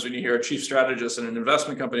sometimes when you hear a chief strategist in an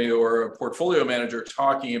investment company or a portfolio manager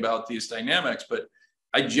talking about these dynamics, but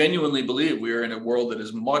I genuinely believe we are in a world that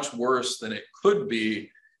is much worse than it could be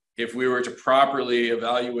if we were to properly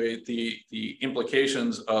evaluate the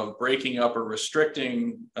implications of breaking up or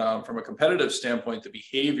restricting from a competitive standpoint the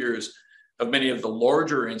behaviors of many of the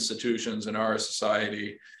larger institutions in our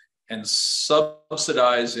society and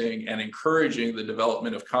subsidizing and encouraging the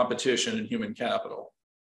development of competition in human capital.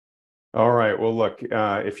 All right. Well, look,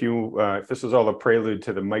 if this was all a prelude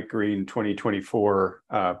to the Mike Green 2024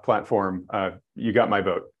 platform, you got my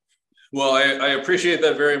vote. Well, I appreciate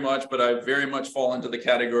that very much, but I very much fall into the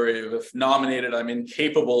category of, if nominated, I'm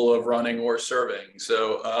incapable of running or serving.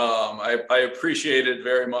 So I appreciate it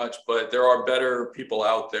very much, but there are better people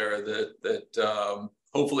out there that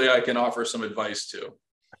hopefully I can offer some advice to.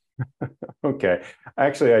 Okay.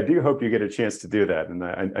 Actually, I do hope you get a chance to do that. And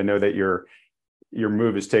I know that your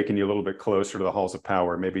move has taken you a little bit closer to the halls of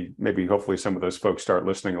power. Maybe hopefully some of those folks start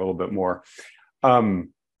listening a little bit more.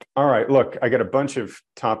 All right, look, I got a bunch of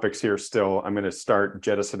topics here still. I'm going to start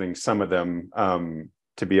jettisoning some of them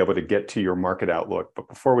to be able to get to your market outlook. But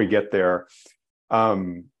before we get there,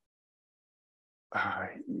 you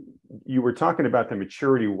were talking about the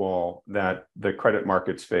maturity wall that the credit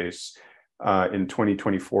markets face in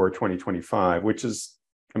 2024, 2025, which is,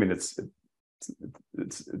 I mean, it's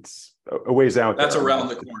a ways out there. That's around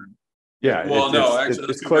the corner. Yeah, well, no, actually,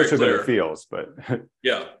 it's closer than it feels, but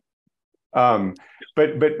yeah.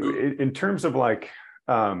 But in terms of like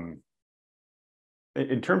a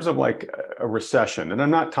recession, and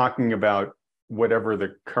I'm not talking about whatever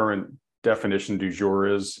the current definition du jour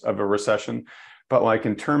is of a recession, but like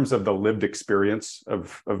in terms of the lived experience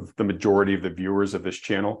of the majority of the viewers of this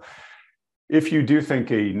channel, if you do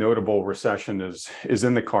think a notable recession is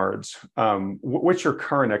in the cards, what's your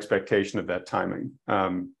current expectation of that timing?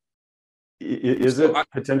 Is it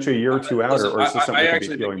potentially a year or two out, or is this something you could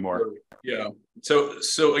be feeling more? Yeah.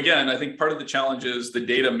 So again, I think part of the challenge is the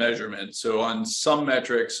data measurement. So on some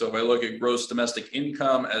metrics, so if I look at gross domestic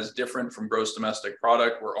income as different from gross domestic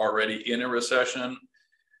product, we're already in a recession.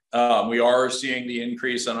 We are seeing the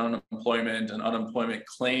increase in unemployment and unemployment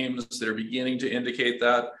claims that are beginning to indicate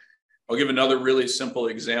that. I'll give another really simple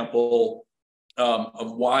example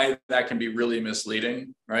of why that can be really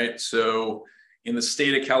misleading, right? So in the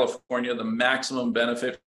state of California, the maximum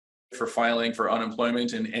benefit for filing for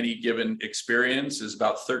unemployment in any given experience is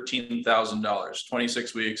about $13,000,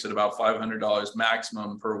 26 weeks at about $500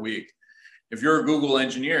 maximum per week. If you're a Google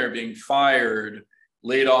engineer being fired,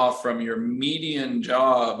 laid off from your median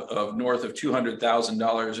job of north of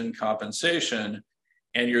 $200,000 in compensation,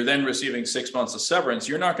 and you're then receiving 6 months of severance,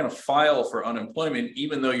 you're not going to file for unemployment,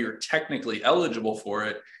 even though you're technically eligible for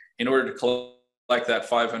it, in order to collect that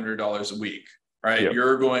 $500 a week, right? Yep.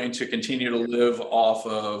 You're going to continue to live off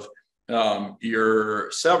of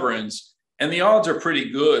your severance, and the odds are pretty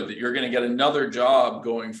good that you're going to get another job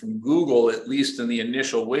going from Google, at least in the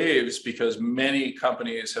initial waves, because many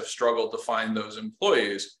companies have struggled to find those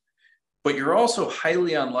employees. But you're also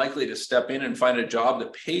highly unlikely to step in and find a job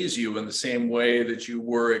that pays you in the same way that you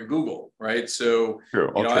were at Google, right? So,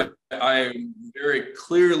 I'm very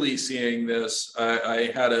clearly seeing this.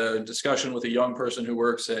 I had a discussion with a young person who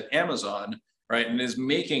works at Amazon, right, and is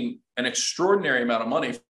making an extraordinary amount of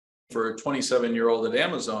money for a 27-year-old at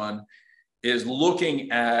Amazon, is looking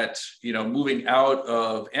at, moving out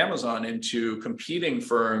of Amazon into competing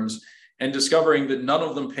firms and discovering that none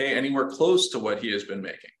of them pay anywhere close to what he has been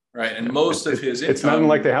making, right? And most of his income, it's not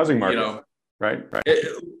like the housing market, right?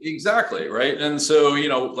 Exactly, right? And so,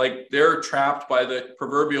 like they're trapped by the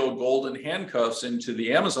proverbial golden handcuffs into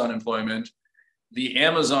the Amazon employment. The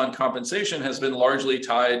Amazon compensation has been largely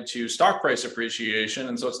tied to stock price appreciation.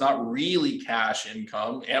 And so it's not really cash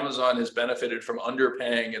income. Amazon has benefited from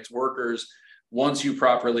underpaying its workers once you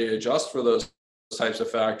properly adjust for those types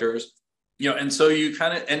of factors. And so you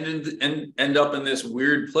kind of end up in this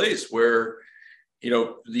weird place where,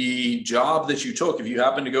 the job that you took, if you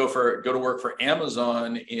happen to go to work for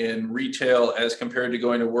Amazon in retail as compared to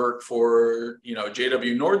going to work for,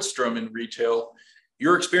 JW Nordstrom in retail,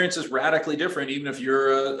 your experience is radically different, even if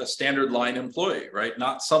you're a standard line employee, right?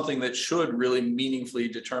 Not something that should really meaningfully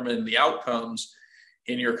determine the outcomes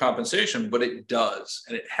in your compensation, but it does,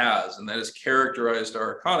 and it has, and that has characterized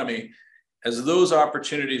our economy. As those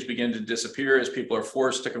opportunities begin to disappear, as people are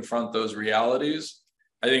forced to confront those realities,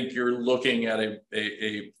 I think you're looking at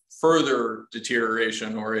a further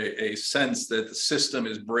deterioration, or a sense that the system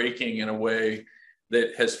is breaking in a way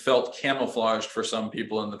that has felt camouflaged for some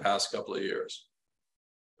people in the past couple of years.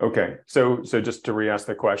 Okay, so just to re-ask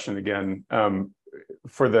the question again,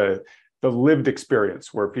 for the lived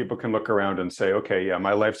experience where people can look around and say, okay, yeah,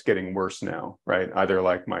 my life's getting worse now, right? Either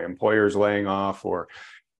like my employer's laying off, or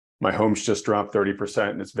my home's just dropped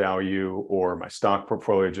 30% in its value, or my stock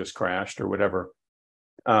portfolio just crashed, or whatever.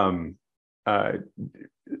 Is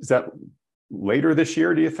that later this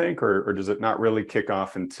year, do you think, or does it not really kick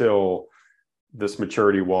off until this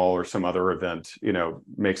maturity wall or some other event,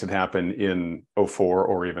 makes it happen in 04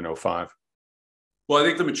 or even 05? Well, I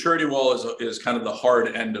think the maturity wall is kind of the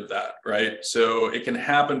hard end of that, right? So it can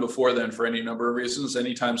happen before then for any number of reasons.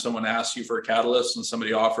 Anytime someone asks you for a catalyst and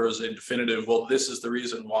somebody offers a definitive, well, this is the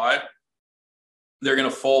reason why, they're going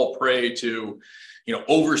to fall prey to,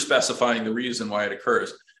 over specifying the reason why it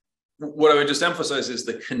occurs. What I would just emphasize is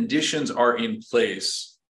the conditions are in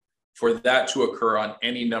place for that to occur on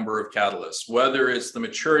any number of catalysts, whether it's the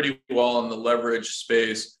maturity wall in the leverage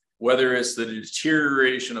space, whether it's the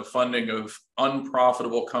deterioration of funding of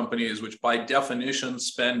unprofitable companies, which by definition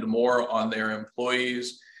spend more on their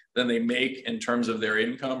employees than they make in terms of their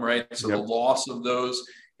income, right? So the loss of those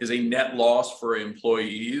is a net loss for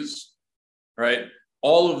employees, right?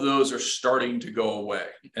 All of those are starting to go away.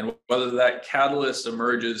 And whether that catalyst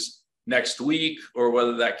emerges next week or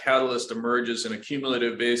whether that catalyst emerges in a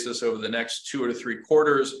cumulative basis over the next 2 or 3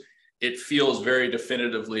 quarters, it feels very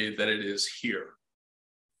definitively that it is here.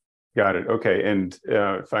 Got it. Okay. And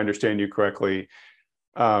if I understand you correctly,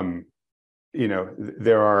 there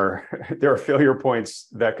are failure points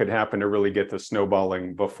that could happen to really get the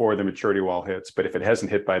snowballing before the maturity wall hits. But if it hasn't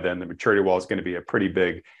hit by then, the maturity wall is going to be a pretty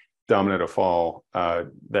big domino to fall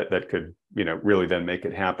that could really then make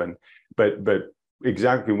it happen. But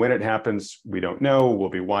exactly when it happens, we don't know. We'll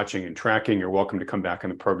be watching and tracking. You're welcome to come back in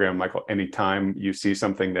the program, Michael, anytime you see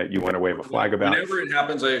something that you want to wave a flag about. Whenever it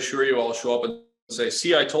happens, I assure you I'll show up and say,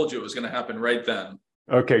 see, I told you it was going to happen right then.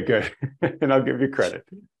 Okay, good. And I'll give you credit.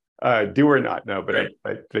 Do or not, no, but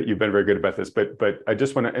Right. But you've been very good about this. But I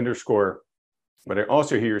just want to underscore what I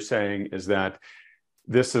also hear you saying is that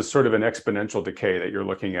this is sort of an exponential decay that you're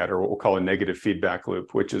looking at, or what we'll call a negative feedback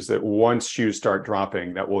loop, which is that once shoes start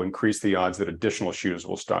dropping, that will increase the odds that additional shoes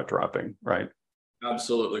will start dropping, right?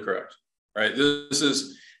 Absolutely correct. Right. This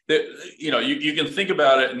is, you can think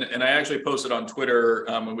about it, and I actually posted on Twitter,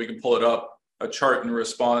 and we can pull it up, a chart in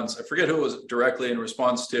response. I forget who it was directly in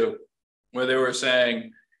response to, where they were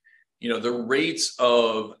saying, the rates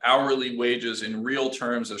of hourly wages in real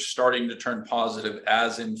terms are starting to turn positive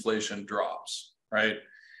as inflation drops, right?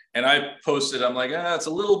 And I posted, I'm like, it's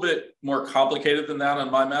a little bit more complicated than that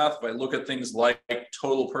on my math. If I look at things like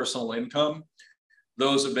total personal income,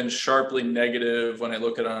 those have been sharply negative when I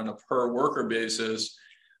look at it on a per worker basis.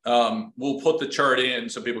 We'll put the chart in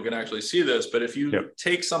so people can actually see this. But if you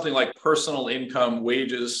take something like personal income,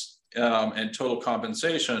 wages, and total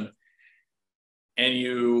compensation, and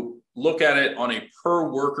you look at it on a per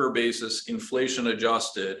worker basis, inflation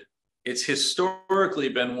adjusted, it's historically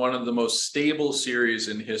been one of the most stable series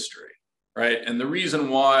in history, right? And the reason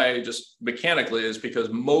why, just mechanically, is because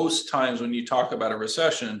most times when you talk about a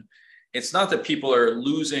recession, it's not that people are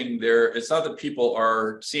it's not that people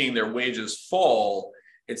are seeing their wages fall.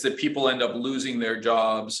 It's that people end up losing their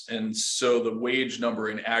jobs. And so the wage number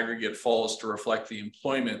in aggregate falls to reflect the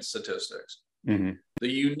employment statistics. Mm-hmm. The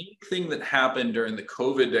unique thing that happened during the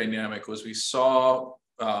COVID dynamic was we saw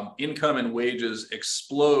income and wages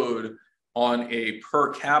explode on a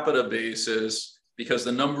per capita basis because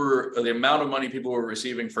the amount of money people were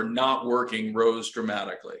receiving for not working rose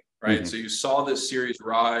dramatically, right? Mm-hmm. So you saw this series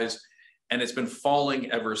rise, and it's been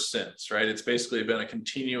falling ever since, right? It's basically been a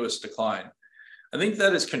continuous decline. I think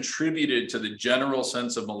that has contributed to the general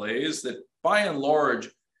sense of malaise that, by and large,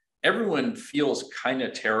 everyone feels kind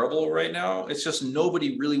of terrible right now. It's just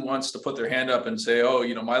nobody really wants to put their hand up and say, oh,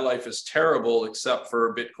 my life is terrible, except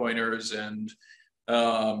for Bitcoiners and,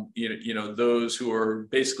 those who are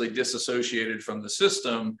basically disassociated from the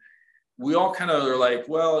system. We all kind of are like,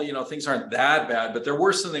 well, things aren't that bad, but they're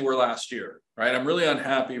worse than they were last year, right? I'm really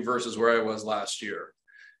unhappy versus where I was last year.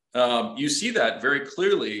 You see that very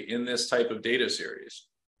clearly in this type of data series.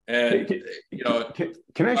 And,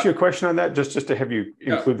 can I ask you a question on that, just to have you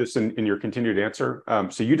include this in your continued answer?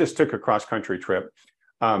 So you just took a cross-country trip.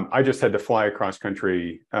 I just had to fly across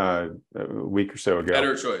country a week or so ago.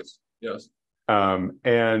 Better choice, yes.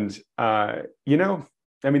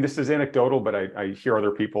 This is anecdotal, but I hear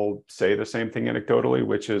other people say the same thing anecdotally,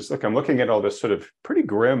 which is, look, I'm looking at all this sort of pretty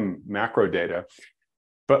grim macro data,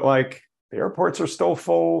 but like the airports are still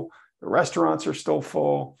full, the restaurants are still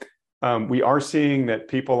full. We are seeing that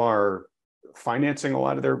people are financing a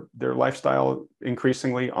lot of their lifestyle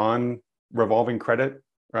increasingly on revolving credit,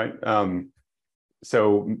 right?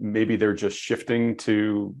 So maybe they're just shifting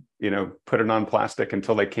to, put it on plastic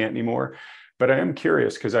until they can't anymore. But I am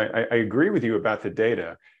curious because I agree with you about the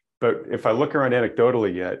data. But if I look around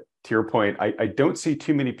anecdotally yet, to your point, I don't see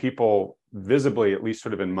too many people visibly, at least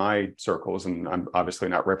sort of in my circles, and I'm obviously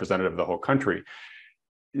not representative of the whole country,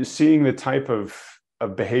 seeing the type of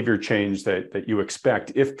behavior change that you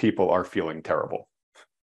expect if people are feeling terrible.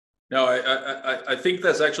 No, I think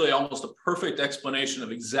that's actually almost a perfect explanation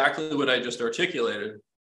of exactly what I just articulated,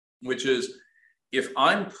 which is if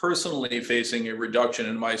I'm personally facing a reduction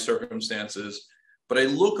in my circumstances, but I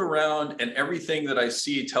look around and everything that I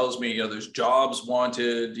see tells me, there's jobs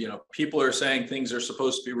wanted, people are saying things are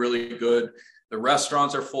supposed to be really good. The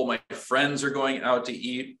restaurants are full. My friends are going out to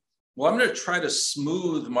eat. Well, I'm going to try to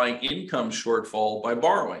smooth my income shortfall by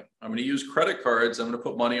borrowing. I'm going to use credit cards. I'm going to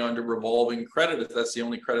put money onto revolving credit if that's the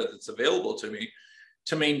only credit that's available to me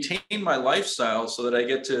to maintain my lifestyle so that I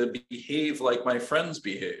get to behave like my friends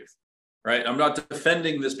behave, right? I'm not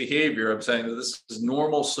defending this behavior. I'm saying that this is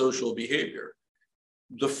normal social behavior.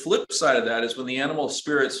 The flip side of that is when the animal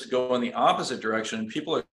spirits go in the opposite direction,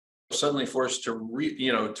 people are suddenly forced to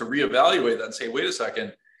reevaluate that and say, wait a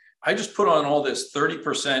second, I just put on all this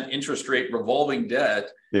 30% interest rate revolving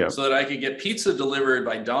debt so that I could get pizza delivered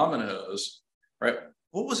by Domino's, right?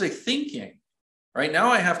 What was I thinking? Right now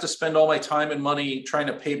I have to spend all my time and money trying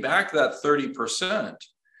to pay back that 30%.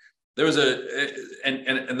 There was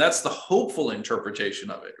and that's the hopeful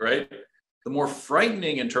interpretation of it, right? The more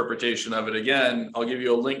frightening interpretation of it, again, I'll give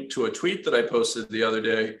you a link to a tweet that I posted the other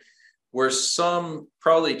day where some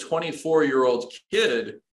probably 24-year-old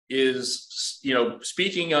kid is,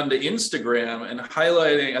 speaking onto Instagram and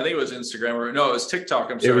highlighting, I think it was Instagram it was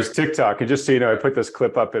TikTok. I'm sorry. It was TikTok. And just so you know, I put this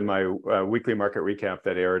clip up in my weekly market recap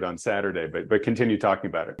that aired on Saturday, but continue talking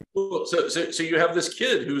about it. Cool. So you have this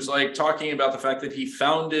kid who's like talking about the fact that he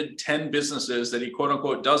founded 10 businesses that he quote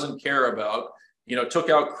unquote doesn't care about, took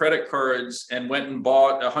out credit cards and went and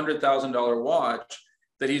bought a $100,000 watch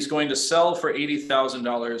that he's going to sell for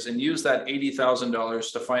 $80,000 and use that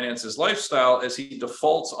 $80,000 to finance his lifestyle as he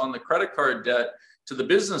defaults on the credit card debt to the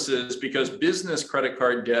businesses because business credit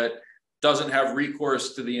card debt doesn't have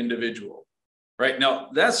recourse to the individual, right? Now,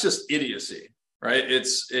 that's just idiocy, right?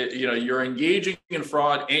 You're engaging in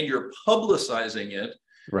fraud and you're publicizing it.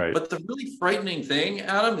 Right. But the really frightening thing,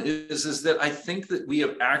 Adam, is that I think that we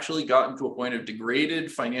have actually gotten to a point of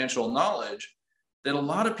degraded financial knowledge that a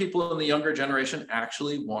lot of people in the younger generation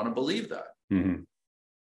actually want to believe that. Mm-hmm.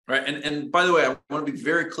 Right. And by the way, I want to be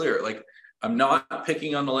very clear. Like, I'm not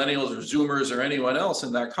picking on millennials or Zoomers or anyone else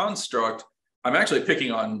in that construct. I'm actually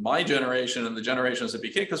picking on my generation and the generations that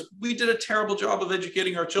became, because we did a terrible job of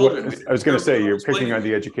educating our children. Well, I was going to say, you're picking on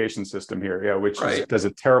the education system here. Which does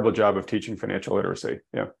a terrible job of teaching financial literacy.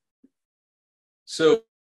 So,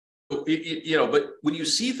 but when you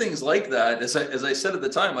see things like that, as I said at the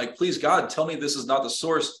time, like, please God, tell me this is not the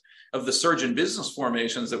source of the surge in business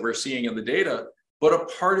formations that we're seeing in the data, but a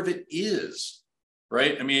part of it is,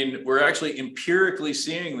 right? I mean, we're actually empirically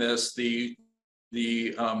seeing this, the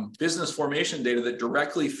business formation data that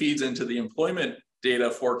directly feeds into the employment data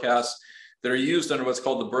forecasts that are used under what's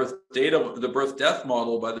called the birth death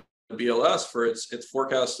model by the BLS for its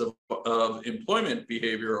forecast of employment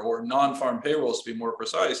behavior, or non-farm payrolls to be more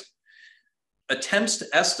precise, attempts to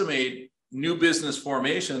estimate new business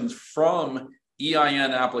formations from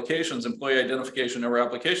EIN applications, employee identification number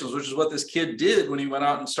applications, which is what this kid did when he went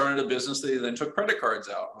out and started a business that he then took credit cards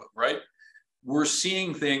out of, right? We're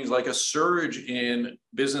seeing things like a surge in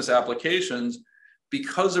business applications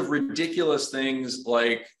because of ridiculous things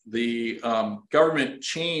like the government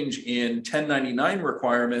change in 1099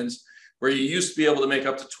 requirements, where you used to be able to make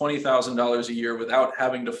up to $20,000 a year without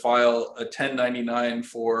having to file a 1099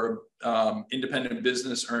 for independent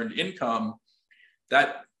business earned income.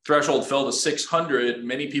 That threshold fell to 600.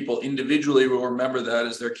 Many people individually will remember that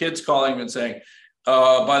as their kids calling them and saying,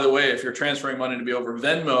 by the way, if you're transferring money to be over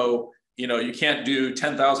Venmo, you can't do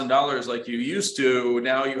 $10,000 like you used to.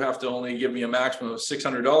 Now you have to only give me a maximum of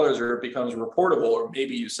 $600 or it becomes reportable. Or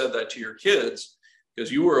maybe you said that to your kids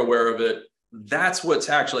because you were aware of it. That's what's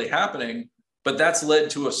actually happening. But that's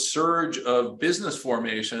led to a surge of business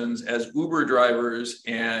formations as Uber drivers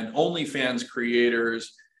and OnlyFans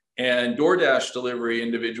creators and DoorDash delivery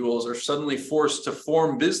individuals are suddenly forced to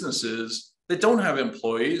form businesses that don't have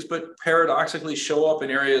employees, but paradoxically show up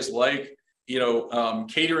in areas like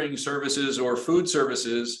catering services or food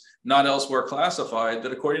services not elsewhere classified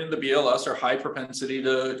that, according to the BLS, are high propensity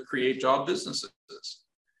to create job businesses.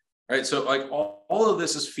 Right. So like all of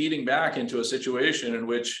this is feeding back into a situation in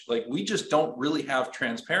which like we just don't really have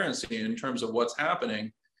transparency in terms of what's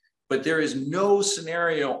happening. But there is no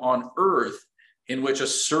scenario on earth in which a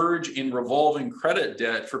surge in revolving credit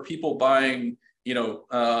debt for people buying,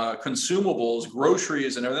 consumables,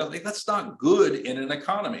 groceries and everything, like, that's not good in an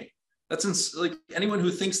economy. Like anyone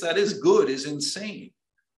who thinks that is good is insane.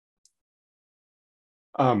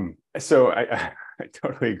 So I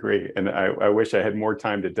totally agree. And I wish I had more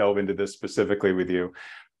time to delve into this specifically with you,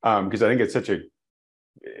 because I think it's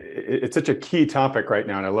such a key topic right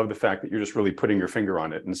now. And I love the fact that you're just really putting your finger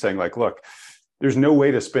on it and saying like, look, there's no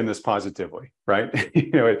way to spin this positively, right?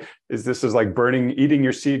 This is like eating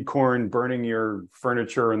your seed corn, burning your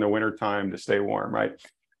furniture in the wintertime to stay warm, right?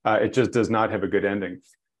 It just does not have a good ending.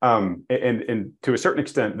 And to a certain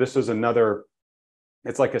extent, this is another,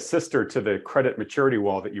 it's like a sister to the credit maturity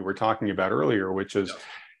wall that you were talking about earlier, which is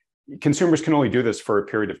consumers can only do this for a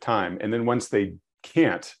period of time. And then once they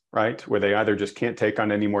can't, right, where they either just can't take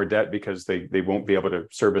on any more debt because they won't be able to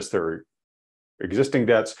service their existing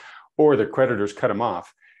debts, or their creditors cut them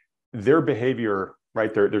off, their behavior,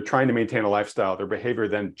 right, they're trying to maintain a lifestyle, their behavior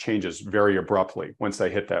then changes very abruptly once they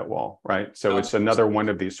hit that wall, right? So it's another one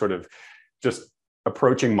of these sort of just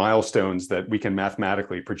approaching milestones that we can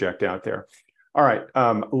mathematically project out there. All right,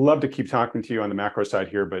 love to keep talking to you on the macro side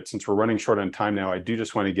here, but since we're running short on time now, I do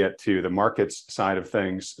just want to get to the markets side of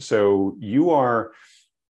things. So you are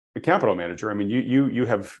a capital manager. I mean, you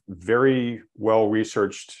have very well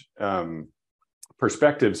researched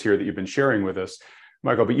perspectives here that you've been sharing with us,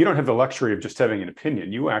 Michael, but you don't have the luxury of just having an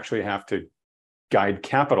opinion. You actually have to guide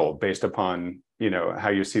capital based upon, how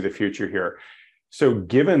you see the future here. So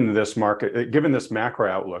given this macro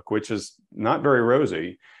outlook, which is not very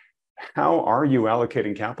rosy, how are you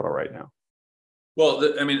allocating capital right now? Well,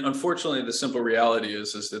 unfortunately, the simple reality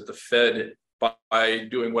is that the Fed, by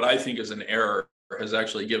doing what I think is an error, has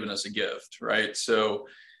actually given us a gift, right? So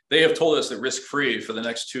they have told us that risk-free for the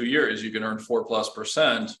next 2 years, you can earn 4+%.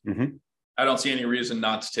 Mm-hmm. I don't see any reason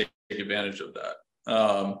not to take advantage of that.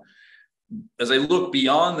 As I look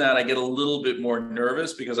beyond that, I get a little bit more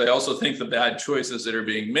nervous because I also think the bad choices that are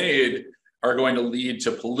being made are going to lead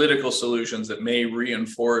to political solutions that may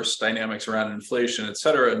reinforce dynamics around inflation, et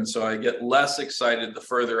cetera. And so I get less excited the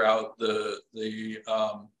further out the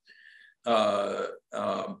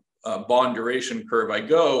bond duration curve I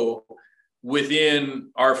go. Within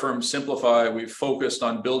our firm Simplify, we've focused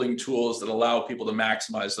on building tools that allow people to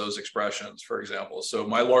maximize those expressions, for example. So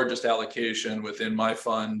my largest allocation within my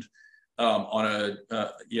fund on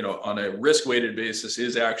a risk-weighted basis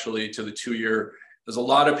is actually to the 2-year. There's a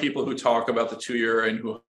lot of people who talk about the 2-year and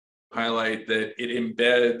who highlight that it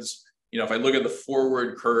embeds, if I look at the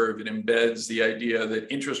forward curve, it embeds the idea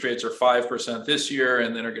that interest rates are 5% this year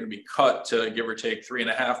and then are going to be cut to give or take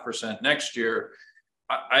 3.5% next year.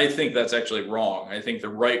 I think that's actually wrong. I think the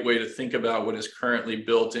right way to think about what is currently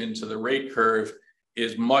built into the rate curve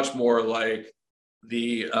is much more like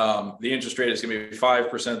the interest rate is going to be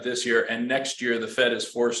 5% this year, and next year the Fed is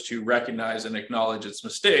forced to recognize and acknowledge its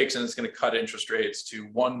mistakes, and it's going to cut interest rates to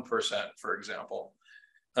 1%, for example.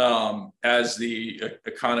 As the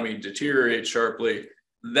economy deteriorates sharply,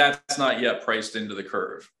 that's not yet priced into the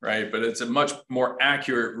curve, right? But it's a much more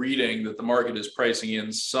accurate reading that the market is pricing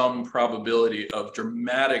in some probability of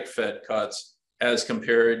dramatic Fed cuts as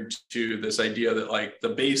compared to this idea that like the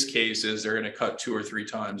base case is they're going to cut 2 or 3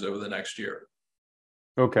 times over the next year.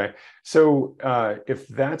 Okay. So if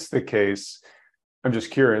that's the case, I'm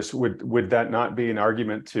just curious, would that not be an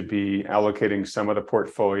argument to be allocating some of the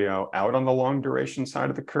portfolio out on the long duration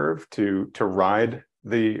side of the curve to ride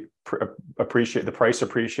the price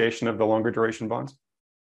appreciation of the longer duration bonds?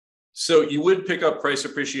 So you would pick up price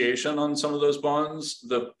appreciation on some of those bonds.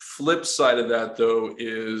 The flip side of that, though,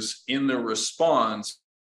 is in the response,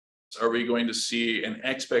 are we going to see an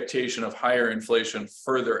expectation of higher inflation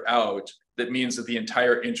further out? That means that the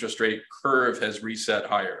entire interest rate curve has reset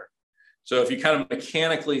higher. So if you kind of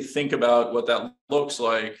mechanically think about what that looks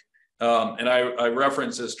like, and I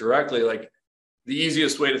reference this directly, like the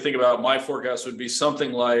easiest way to think about my forecast would be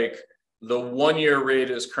something like the 1-year rate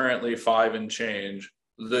is currently 5 and change.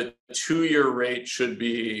 The 2-year rate should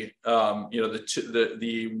be,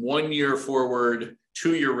 the 1-year forward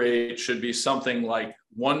 2-year rate should be something like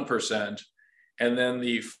 1%, and then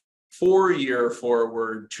the 4-year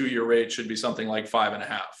forward 2-year rate should be something like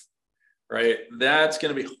 5.5. Right? That's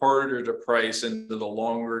going to be harder to price into the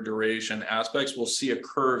longer duration aspects. We'll see a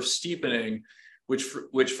curve steepening, which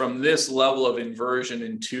from this level of inversion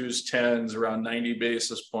in 2s, 10s, around 90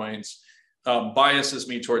 basis points, biases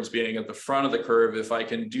me towards being at the front of the curve if I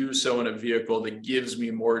can do so in a vehicle that gives me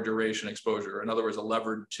more duration exposure. In other words, a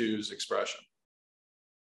levered 2s expression.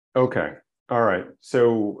 Okay. All right.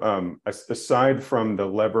 So aside from the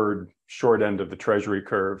levered short end of the treasury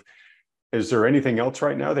curve, is there anything else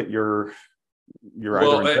right now that you're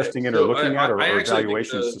either investing in or looking at, or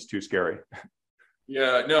valuations is just too scary?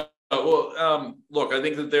 Yeah, no. Well, look, I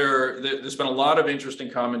think that there's been a lot of interesting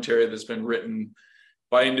commentary that's been written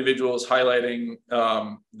by individuals highlighting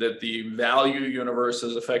that the value universe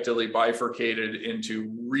is effectively bifurcated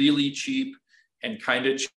into really cheap and kind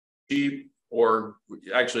of cheap, or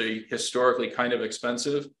actually historically kind of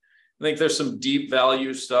expensive. I think there's some deep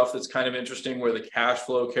value stuff that's kind of interesting where the cash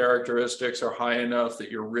flow characteristics are high enough that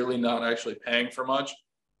you're really not actually paying for much.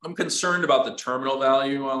 I'm concerned about the terminal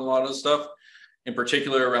value on a lot of the stuff, in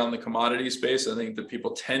particular around the commodity space. I think that people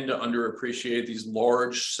tend to underappreciate these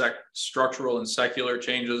large structural and secular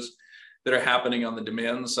changes that are happening on the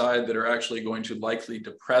demand side that are actually going to likely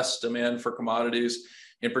depress demand for commodities.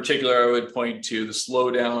 In particular, I would point to the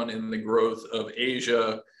slowdown in the growth of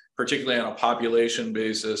Asia, particularly on a population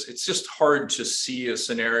basis. It's just hard to see a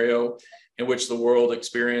scenario in which the world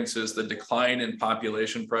experiences the decline in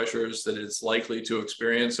population pressures that it's likely to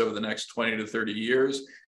experience over the next 20 to 30 years.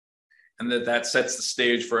 And that sets the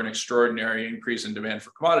stage for an extraordinary increase in demand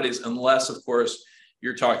for commodities, unless, of course,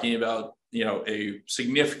 you're talking about a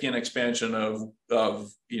significant expansion of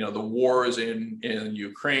the wars in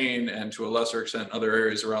Ukraine and to a lesser extent other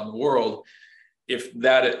areas around the world. If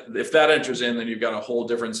that enters in, then you've got a whole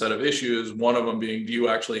different set of issues. One of them being, do you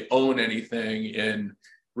actually own anything in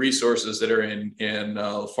resources that are in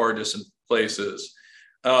far distant places?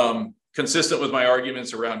 Consistent with my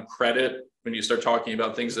arguments around credit, when you start talking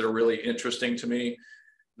about things that are really interesting to me,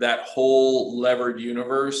 that whole levered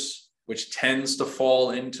universe, which tends to fall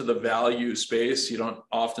into the value space. You don't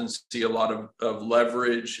often see a lot of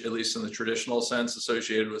leverage, at least in the traditional sense,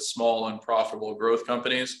 associated with small, unprofitable growth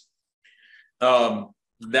companies.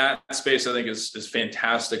 That space, I think, is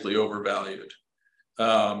fantastically overvalued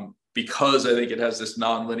because I think it has this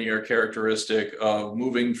nonlinear characteristic of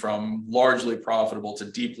moving from largely profitable to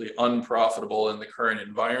deeply unprofitable in the current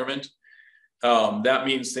environment. That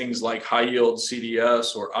means things like high yield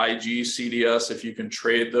CDS or IG CDS, if you can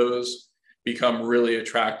trade those, become really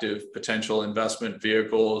attractive potential investment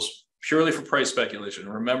vehicles purely for price speculation.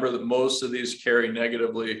 Remember that most of these carry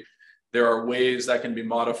negatively. There are ways that can be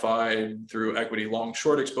modified through equity long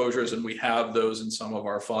short exposures, and we have those in some of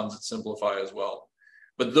our funds at Simplify as well.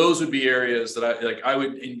 But those would be areas that I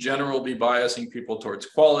would in general be biasing people towards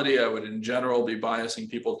quality. I would in general be biasing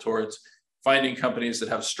people towards finding companies that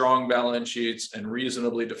have strong balance sheets and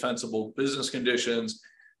reasonably defensible business conditions,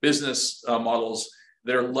 business models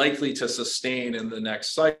that are likely to sustain in the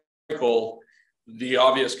next cycle. The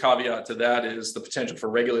obvious caveat to that is the potential for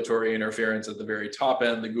regulatory interference at the very top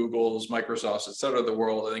end. The Googles, Microsofts, et cetera, of the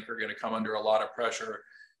world, I think are going to come under a lot of pressure.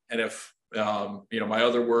 And if my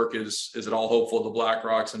other work is at all hopeful, the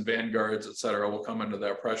BlackRocks and Vanguards, et cetera, will come under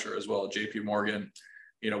that pressure as well. JP Morgan.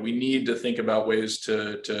 We need to think about ways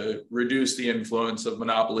to reduce the influence of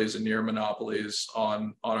monopolies and near monopolies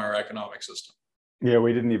on our economic system. Yeah,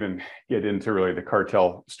 we didn't even get into really the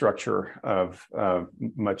cartel structure of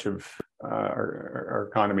much of our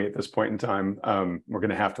economy at this point in time. We're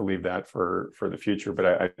going to have to leave that for the future,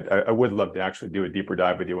 but I would love to actually do a deeper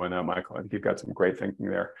dive with you on that, Michael. I think you've got some great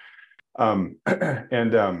thinking there.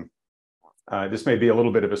 This may be a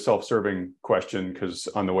little bit of a self-serving question because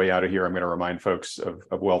on the way out of here, I'm going to remind folks of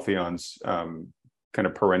Wealthion's kind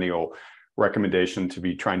of perennial recommendation to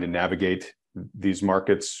be trying to navigate these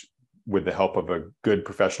markets with the help of a good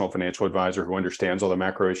professional financial advisor who understands all the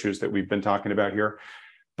macro issues that we've been talking about here.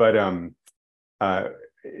 But kind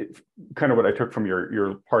of what I took from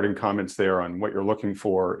your parting comments there on what you're looking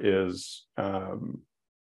for is,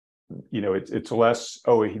 it's less,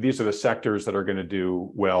 these are the sectors that are going to do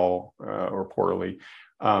well or poorly.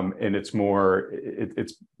 And it's more,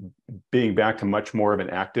 it's being back to much more of an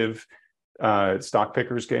active stock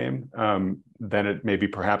pickers game than it maybe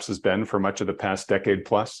perhaps has been for much of the past decade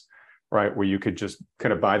plus. Right, where you could just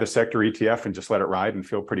kind of buy the sector ETF and just let it ride and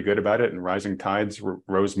feel pretty good about it, and rising tides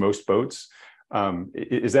rose most boats.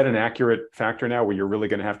 Is that an accurate factor now, where you're really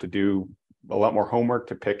going to have to do a lot more homework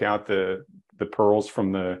to pick out the pearls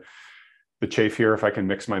from the chaff here, if I can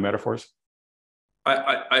mix my metaphors?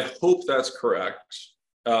 I hope that's correct.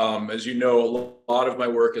 As you know, a lot of my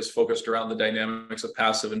work is focused around the dynamics of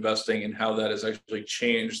passive investing and how that has actually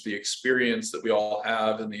changed the experience that we all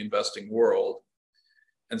have in the investing world.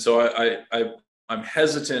 And so I'm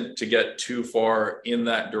hesitant to get too far in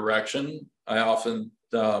that direction. I often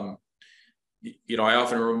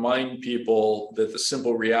remind people that the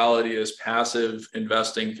simple reality is passive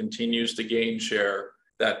investing continues to gain share.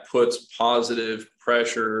 That puts positive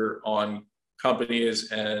pressure on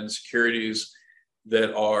companies and securities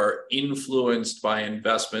that are influenced by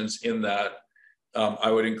investments in that. I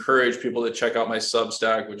would encourage people to check out my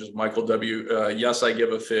Substack, which is Michael W. Yes, I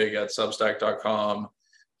Give a Fig at Substack.com.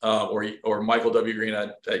 Or Michael W. Green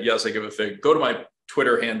at Yes, I Give a Fig. Go to my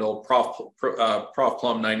Twitter handle,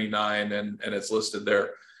 ProfPlum99, and it's listed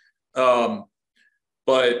there. But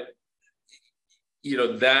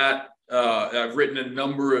that I've written a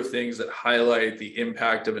number of things that highlight the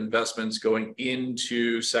impact of investments going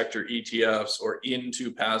into sector ETFs or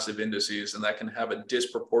into passive indices, and that can have a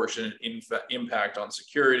disproportionate impact on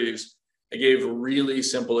securities. I gave a really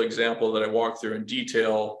simple example that I walked through in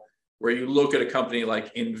detail, where you look at a company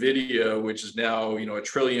like NVIDIA, which is now, you know, $1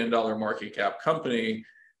 trillion market cap company.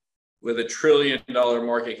 With $1 trillion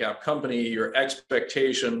market cap company, your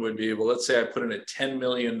expectation would be, well, let's say I put in a $10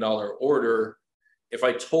 million order. If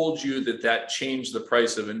I told you that that changed the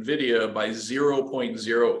price of NVIDIA by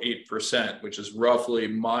 0.08%, which is roughly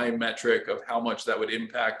my metric of how much that would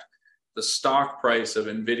impact the stock price of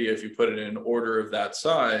NVIDIA if you put it in an order of that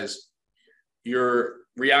size, your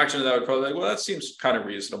reaction to that would probably be like, well, that seems kind of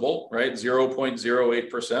reasonable, right?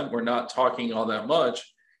 0.08%, we're not talking all that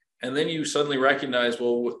much. And then you suddenly recognize,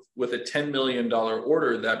 well, with a $10 million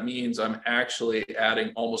order, that means I'm actually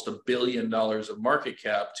adding almost $1 billion of market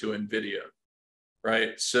cap to NVIDIA,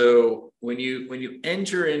 right? So when you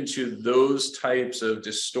enter into those types of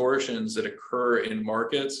distortions that occur in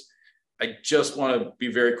markets, I just want to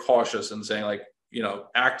be very cautious in saying, like, you know,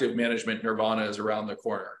 active management nirvana is around the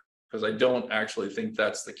corner, because I don't actually think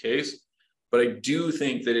that's the case. But I do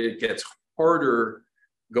think that it gets harder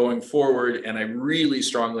going forward. And I really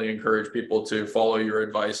strongly encourage people to follow your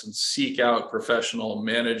advice and seek out professional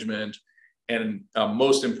management. And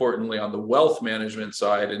most importantly, on the wealth management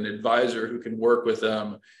side, an advisor who can work with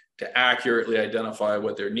them to accurately identify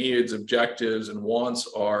what their needs, objectives, and wants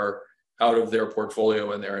are out of their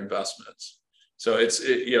portfolio and their investments. So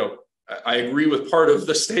you know, I agree with part of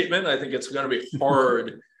the statement. I think it's going to be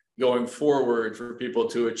hard going forward for people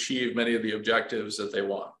to achieve many of the objectives that they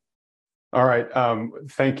want. All right.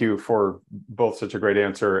 Thank you for both such a great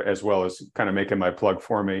answer, as well as kind of making my plug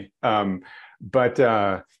for me. I'm glad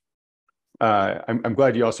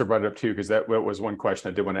you also brought it up too, because that was one question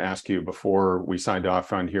I did want to ask you before we signed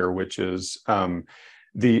off on here, which is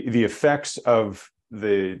the effects of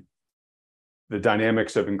the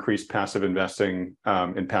dynamics of increased passive investing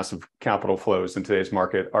and passive capital flows in today's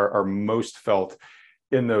market are most felt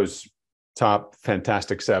in those top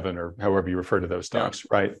fantastic 7, or however you refer to those stocks,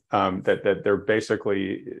 right? That they're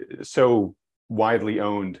basically so widely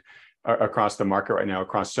owned across the market right now,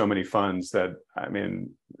 across so many funds, that, I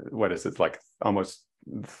mean, what is it, like almost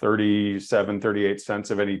 38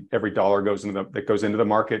 cents of every dollar that goes into the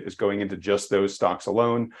market is going into just those stocks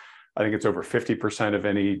alone. I think it's over 50% of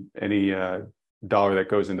any dollar that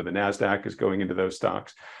goes into the NASDAQ is going into those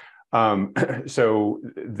stocks. So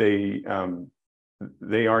they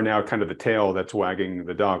are now kind of the tail that's wagging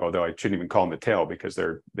the dog, although I shouldn't even call them the tail, because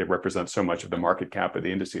they represent so much of the market cap of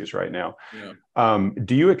the indices right now. Yeah.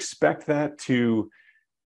 Do you expect that to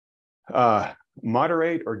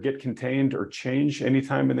moderate or get contained or change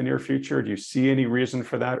anytime in the near future? Do you see any reason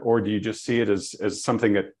for that? Or do you just see it as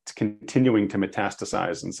something that's continuing to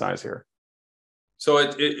metastasize in size here? So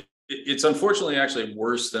it's unfortunately actually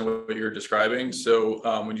worse than what you're describing. So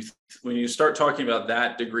when you start talking about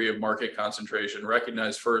that degree of market concentration,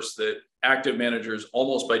 recognize first that active managers,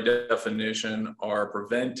 almost by definition, are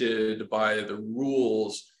prevented by the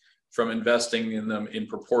rules from investing in them in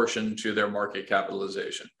proportion to their market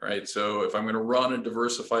capitalization, right? So if I'm going to run a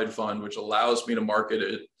diversified fund, which allows me to market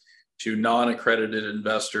it to non-accredited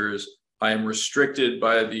investors, I am restricted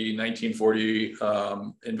by the 1940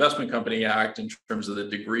 Investment Company Act in terms of the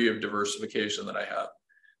degree of diversification that I have.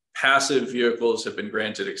 Passive vehicles have been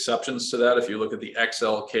granted exceptions to that. If you look at the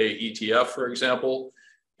XLK ETF, for example,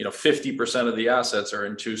 50% of the assets are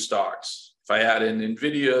in 2 stocks. If I add in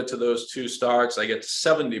NVIDIA to those 2 stocks, I get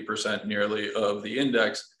 70% nearly of the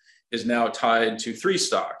index is now tied to 3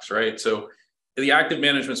 stocks, right? So the active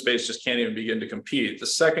management space just can't even begin to compete. The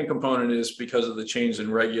second component is because of the change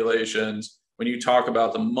in regulations. When you talk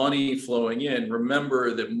about the money flowing in,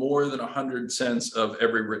 remember that more than 100 cents of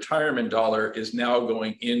every retirement dollar is now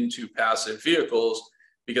going into passive vehicles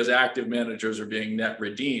because active managers are being net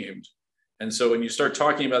redeemed. And so when you start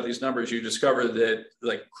talking about these numbers, you discover that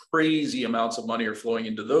like crazy amounts of money are flowing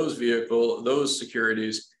into those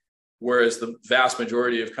securities, whereas the vast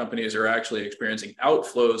majority of companies are actually experiencing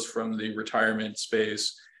outflows from the retirement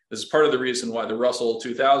space. This is part of the reason why the Russell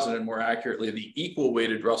 2000, and more accurately, the equal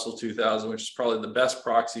weighted Russell 2000, which is probably the best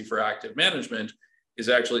proxy for active management, is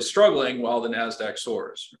actually struggling while the NASDAQ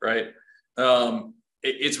soars, right?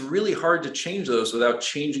 It's really hard to change those without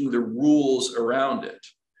changing the rules around it.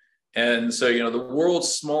 And so, the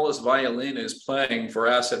world's smallest violin is playing for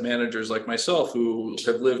asset managers like myself, who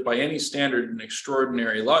have lived by any standard an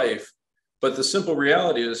extraordinary life. But the simple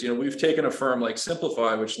reality is, we've taken a firm like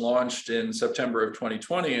Simplify, which launched in September of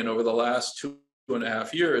 2020. And over the last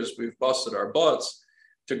 2.5 years, we've busted our butts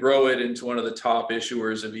to grow it into one of the top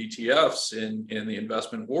issuers of ETFs in the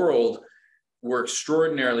investment world. We're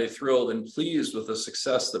extraordinarily thrilled and pleased with the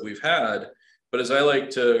success that we've had. But as I like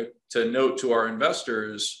to note to our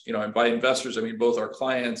investors, and by investors, I mean both our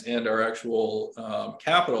clients and our actual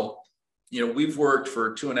capital, we've worked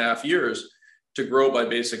for 2.5 years to grow by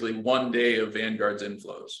basically 1 day of Vanguard's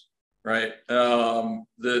inflows, right?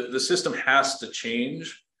 The system has to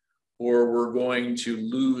change, or we're going to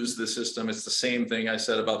lose the system. It's the same thing I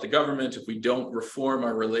said about the government. If we don't reform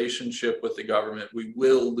our relationship with the government, we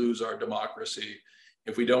will lose our democracy.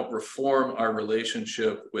 If we don't reform our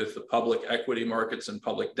relationship with the public equity markets and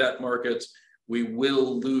public debt markets, we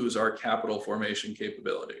will lose our capital formation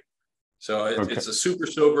capability. So it's a super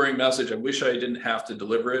sobering message. I wish I didn't have to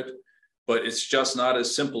deliver it, but it's just not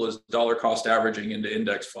as simple as dollar cost averaging into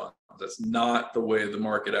index funds. That's not the way the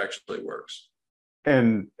market actually works.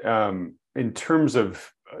 And in terms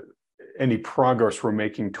of any progress we're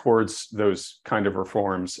making towards those kind of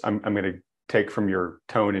reforms, I'm going to take from your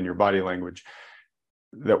tone and your body language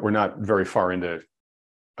that we're not very far into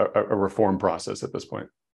a reform process at this point.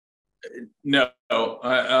 No, so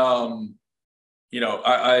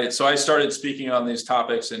I started speaking on these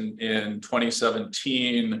topics in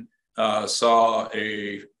 2017. Saw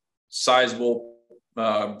a sizable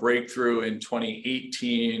breakthrough in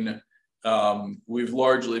 2018. We've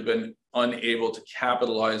largely been unable to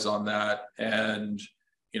capitalize on that. And,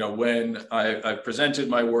 when I presented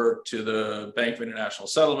my work to the Bank of International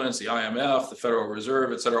Settlements, the IMF, the Federal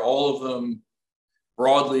Reserve, et cetera, all of them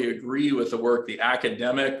broadly agree with the work. The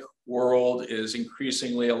academic world is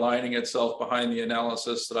increasingly aligning itself behind the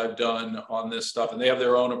analysis that I've done on this stuff. And they have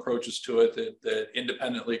their own approaches to it that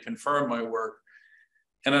independently confirm my work.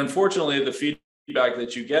 And unfortunately, the feedback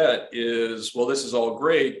that you get is, well, this is all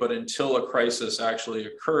great, but until a crisis actually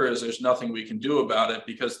occurs, there's nothing we can do about it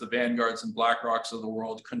because the Vanguards and BlackRocks of the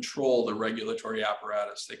world control the regulatory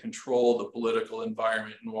apparatus. They control the political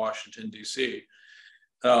environment in Washington, D.C.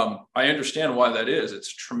 I understand why that is.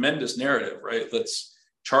 It's a tremendous narrative, right? Let's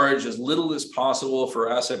charge as little as possible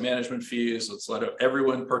for asset management fees. Let's let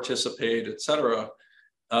everyone participate, et cetera.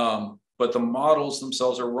 But the models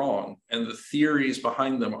themselves are wrong, and the theories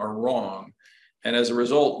behind them are wrong. And as a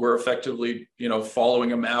result, we're effectively,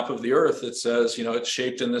 following a map of the earth that says, it's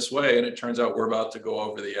shaped in this way, and it turns out we're about to go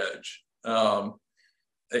over the edge. I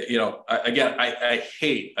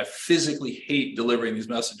physically hate delivering these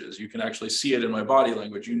messages. You can actually see it in my body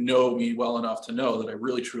language. You know me well enough to know that I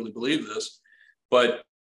really, truly believe this. But,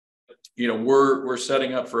 we're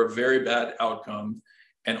setting up for a very bad outcome.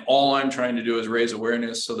 And all I'm trying to do is raise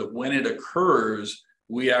awareness so that when it occurs,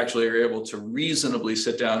 we actually are able to reasonably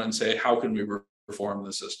sit down and say, how can we reform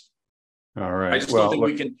the system? All right. I just don't think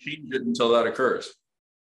we can change it until that occurs.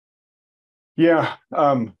 Yeah.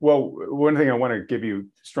 Well, one thing I want to give you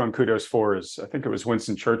strong kudos for is, I think it was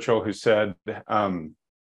Winston Churchill who said,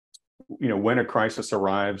 when a crisis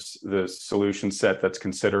arrives, the solution set that's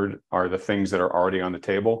considered are the things that are already on the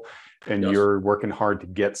table. And yes, you're working hard to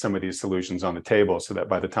get some of these solutions on the table so that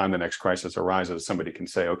by the time the next crisis arises, somebody can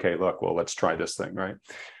say, okay, look, well, let's try this thing, right?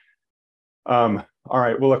 All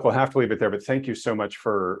right. Well, look, we'll have to leave it there, but thank you so much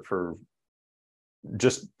for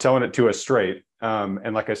just telling it to us straight.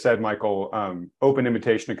 And like I said, Michael, open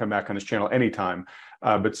invitation to come back on this channel anytime.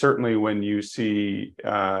 But certainly when you see,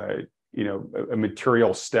 a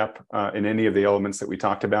material step in any of the elements that we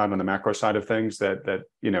talked about on the macro side of things that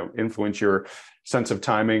influence your sense of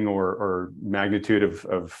timing or magnitude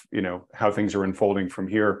of how things are unfolding from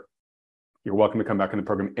here, you're welcome to come back in the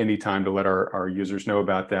program anytime to let our users know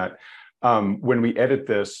about that. When we edit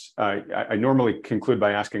this, I normally conclude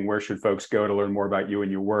by asking, where should folks go to learn more about you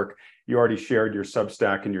and your work? You already shared your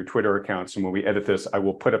Substack and your Twitter accounts. And when we edit this, I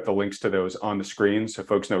will put up the links to those on the screen so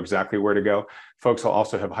folks know exactly where to go. Folks will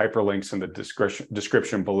also have hyperlinks in the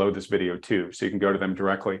description below this video too, so you can go to them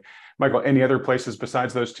directly. Michael, any other places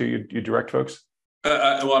besides those two you direct folks?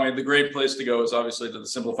 The great place to go is obviously to the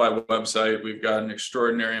Simplify website. We've got an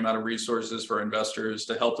extraordinary amount of resources for investors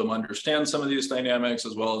to help them understand some of these dynamics,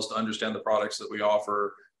 as well as to understand the products that we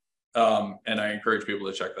offer. And I encourage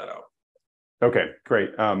people to check that out. Okay,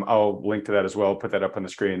 great. I'll link to that as well, put that up on the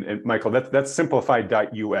screen. And Michael, that's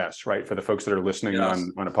simplify.us, right? For the folks that are listening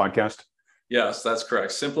on a podcast? Yes, that's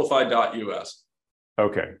correct. Simplify.us.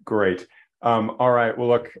 Okay, great. All right. Well,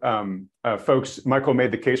 look, folks, Michael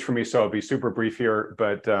made the case for me, so I'll be super brief here.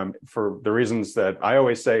 But for the reasons that I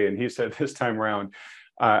always say, and he said this time around,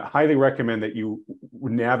 highly recommend that you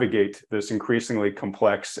navigate this increasingly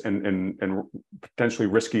complex and potentially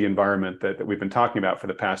risky environment that we've been talking about for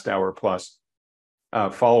the past hour plus,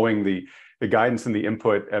 following the the guidance and the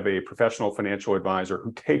input of a professional financial advisor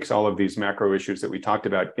who takes all of these macro issues that we talked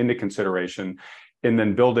about into consideration, and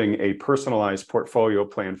then building a personalized portfolio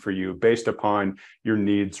plan for you based upon your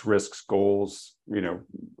needs, risks, goals,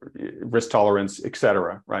 risk tolerance, et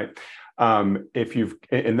cetera, right? And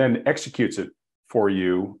then executes it for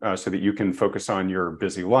you so that you can focus on your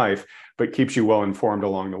busy life, but keeps you well informed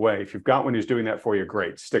along the way. If you've got one who's doing that for you,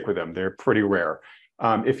 great, stick with them. They're pretty rare.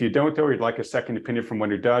 If you don't, though, you'd like a second opinion from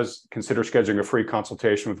one who does, consider scheduling a free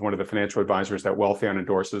consultation with one of the financial advisors that Wealthion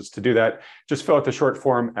endorses. To do that, just fill out the short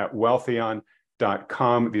form at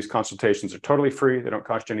wealthion.com. These consultations are totally free. They don't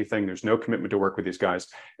cost you anything. There's no commitment to work with these guys.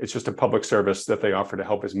 It's just a public service that they offer to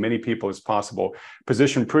help as many people as possible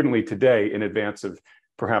position prudently today in advance of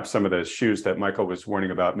perhaps some of those shoes that Michael was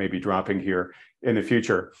warning about maybe dropping here in the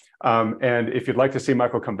future. And if you'd like to see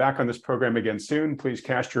Michael come back on this program again soon, please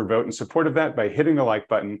cast your vote in support of that by hitting the like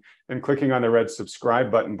button and clicking on the red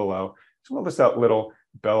subscribe button below, as well as that little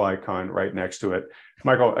bell icon right next to it.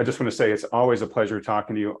 Michael, I just want to say it's always a pleasure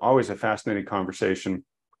talking to you, always a fascinating conversation.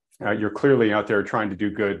 You're clearly out there trying to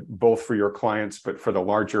do good, both for your clients, but for the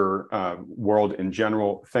larger world in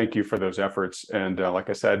general. Thank you for those efforts. And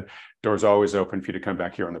like I said, doors always open for you to come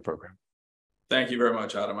back here on the program. Thank you very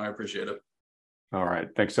much, Adam. I appreciate it. All right.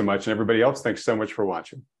 Thanks so much. And everybody else, thanks so much for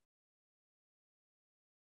watching.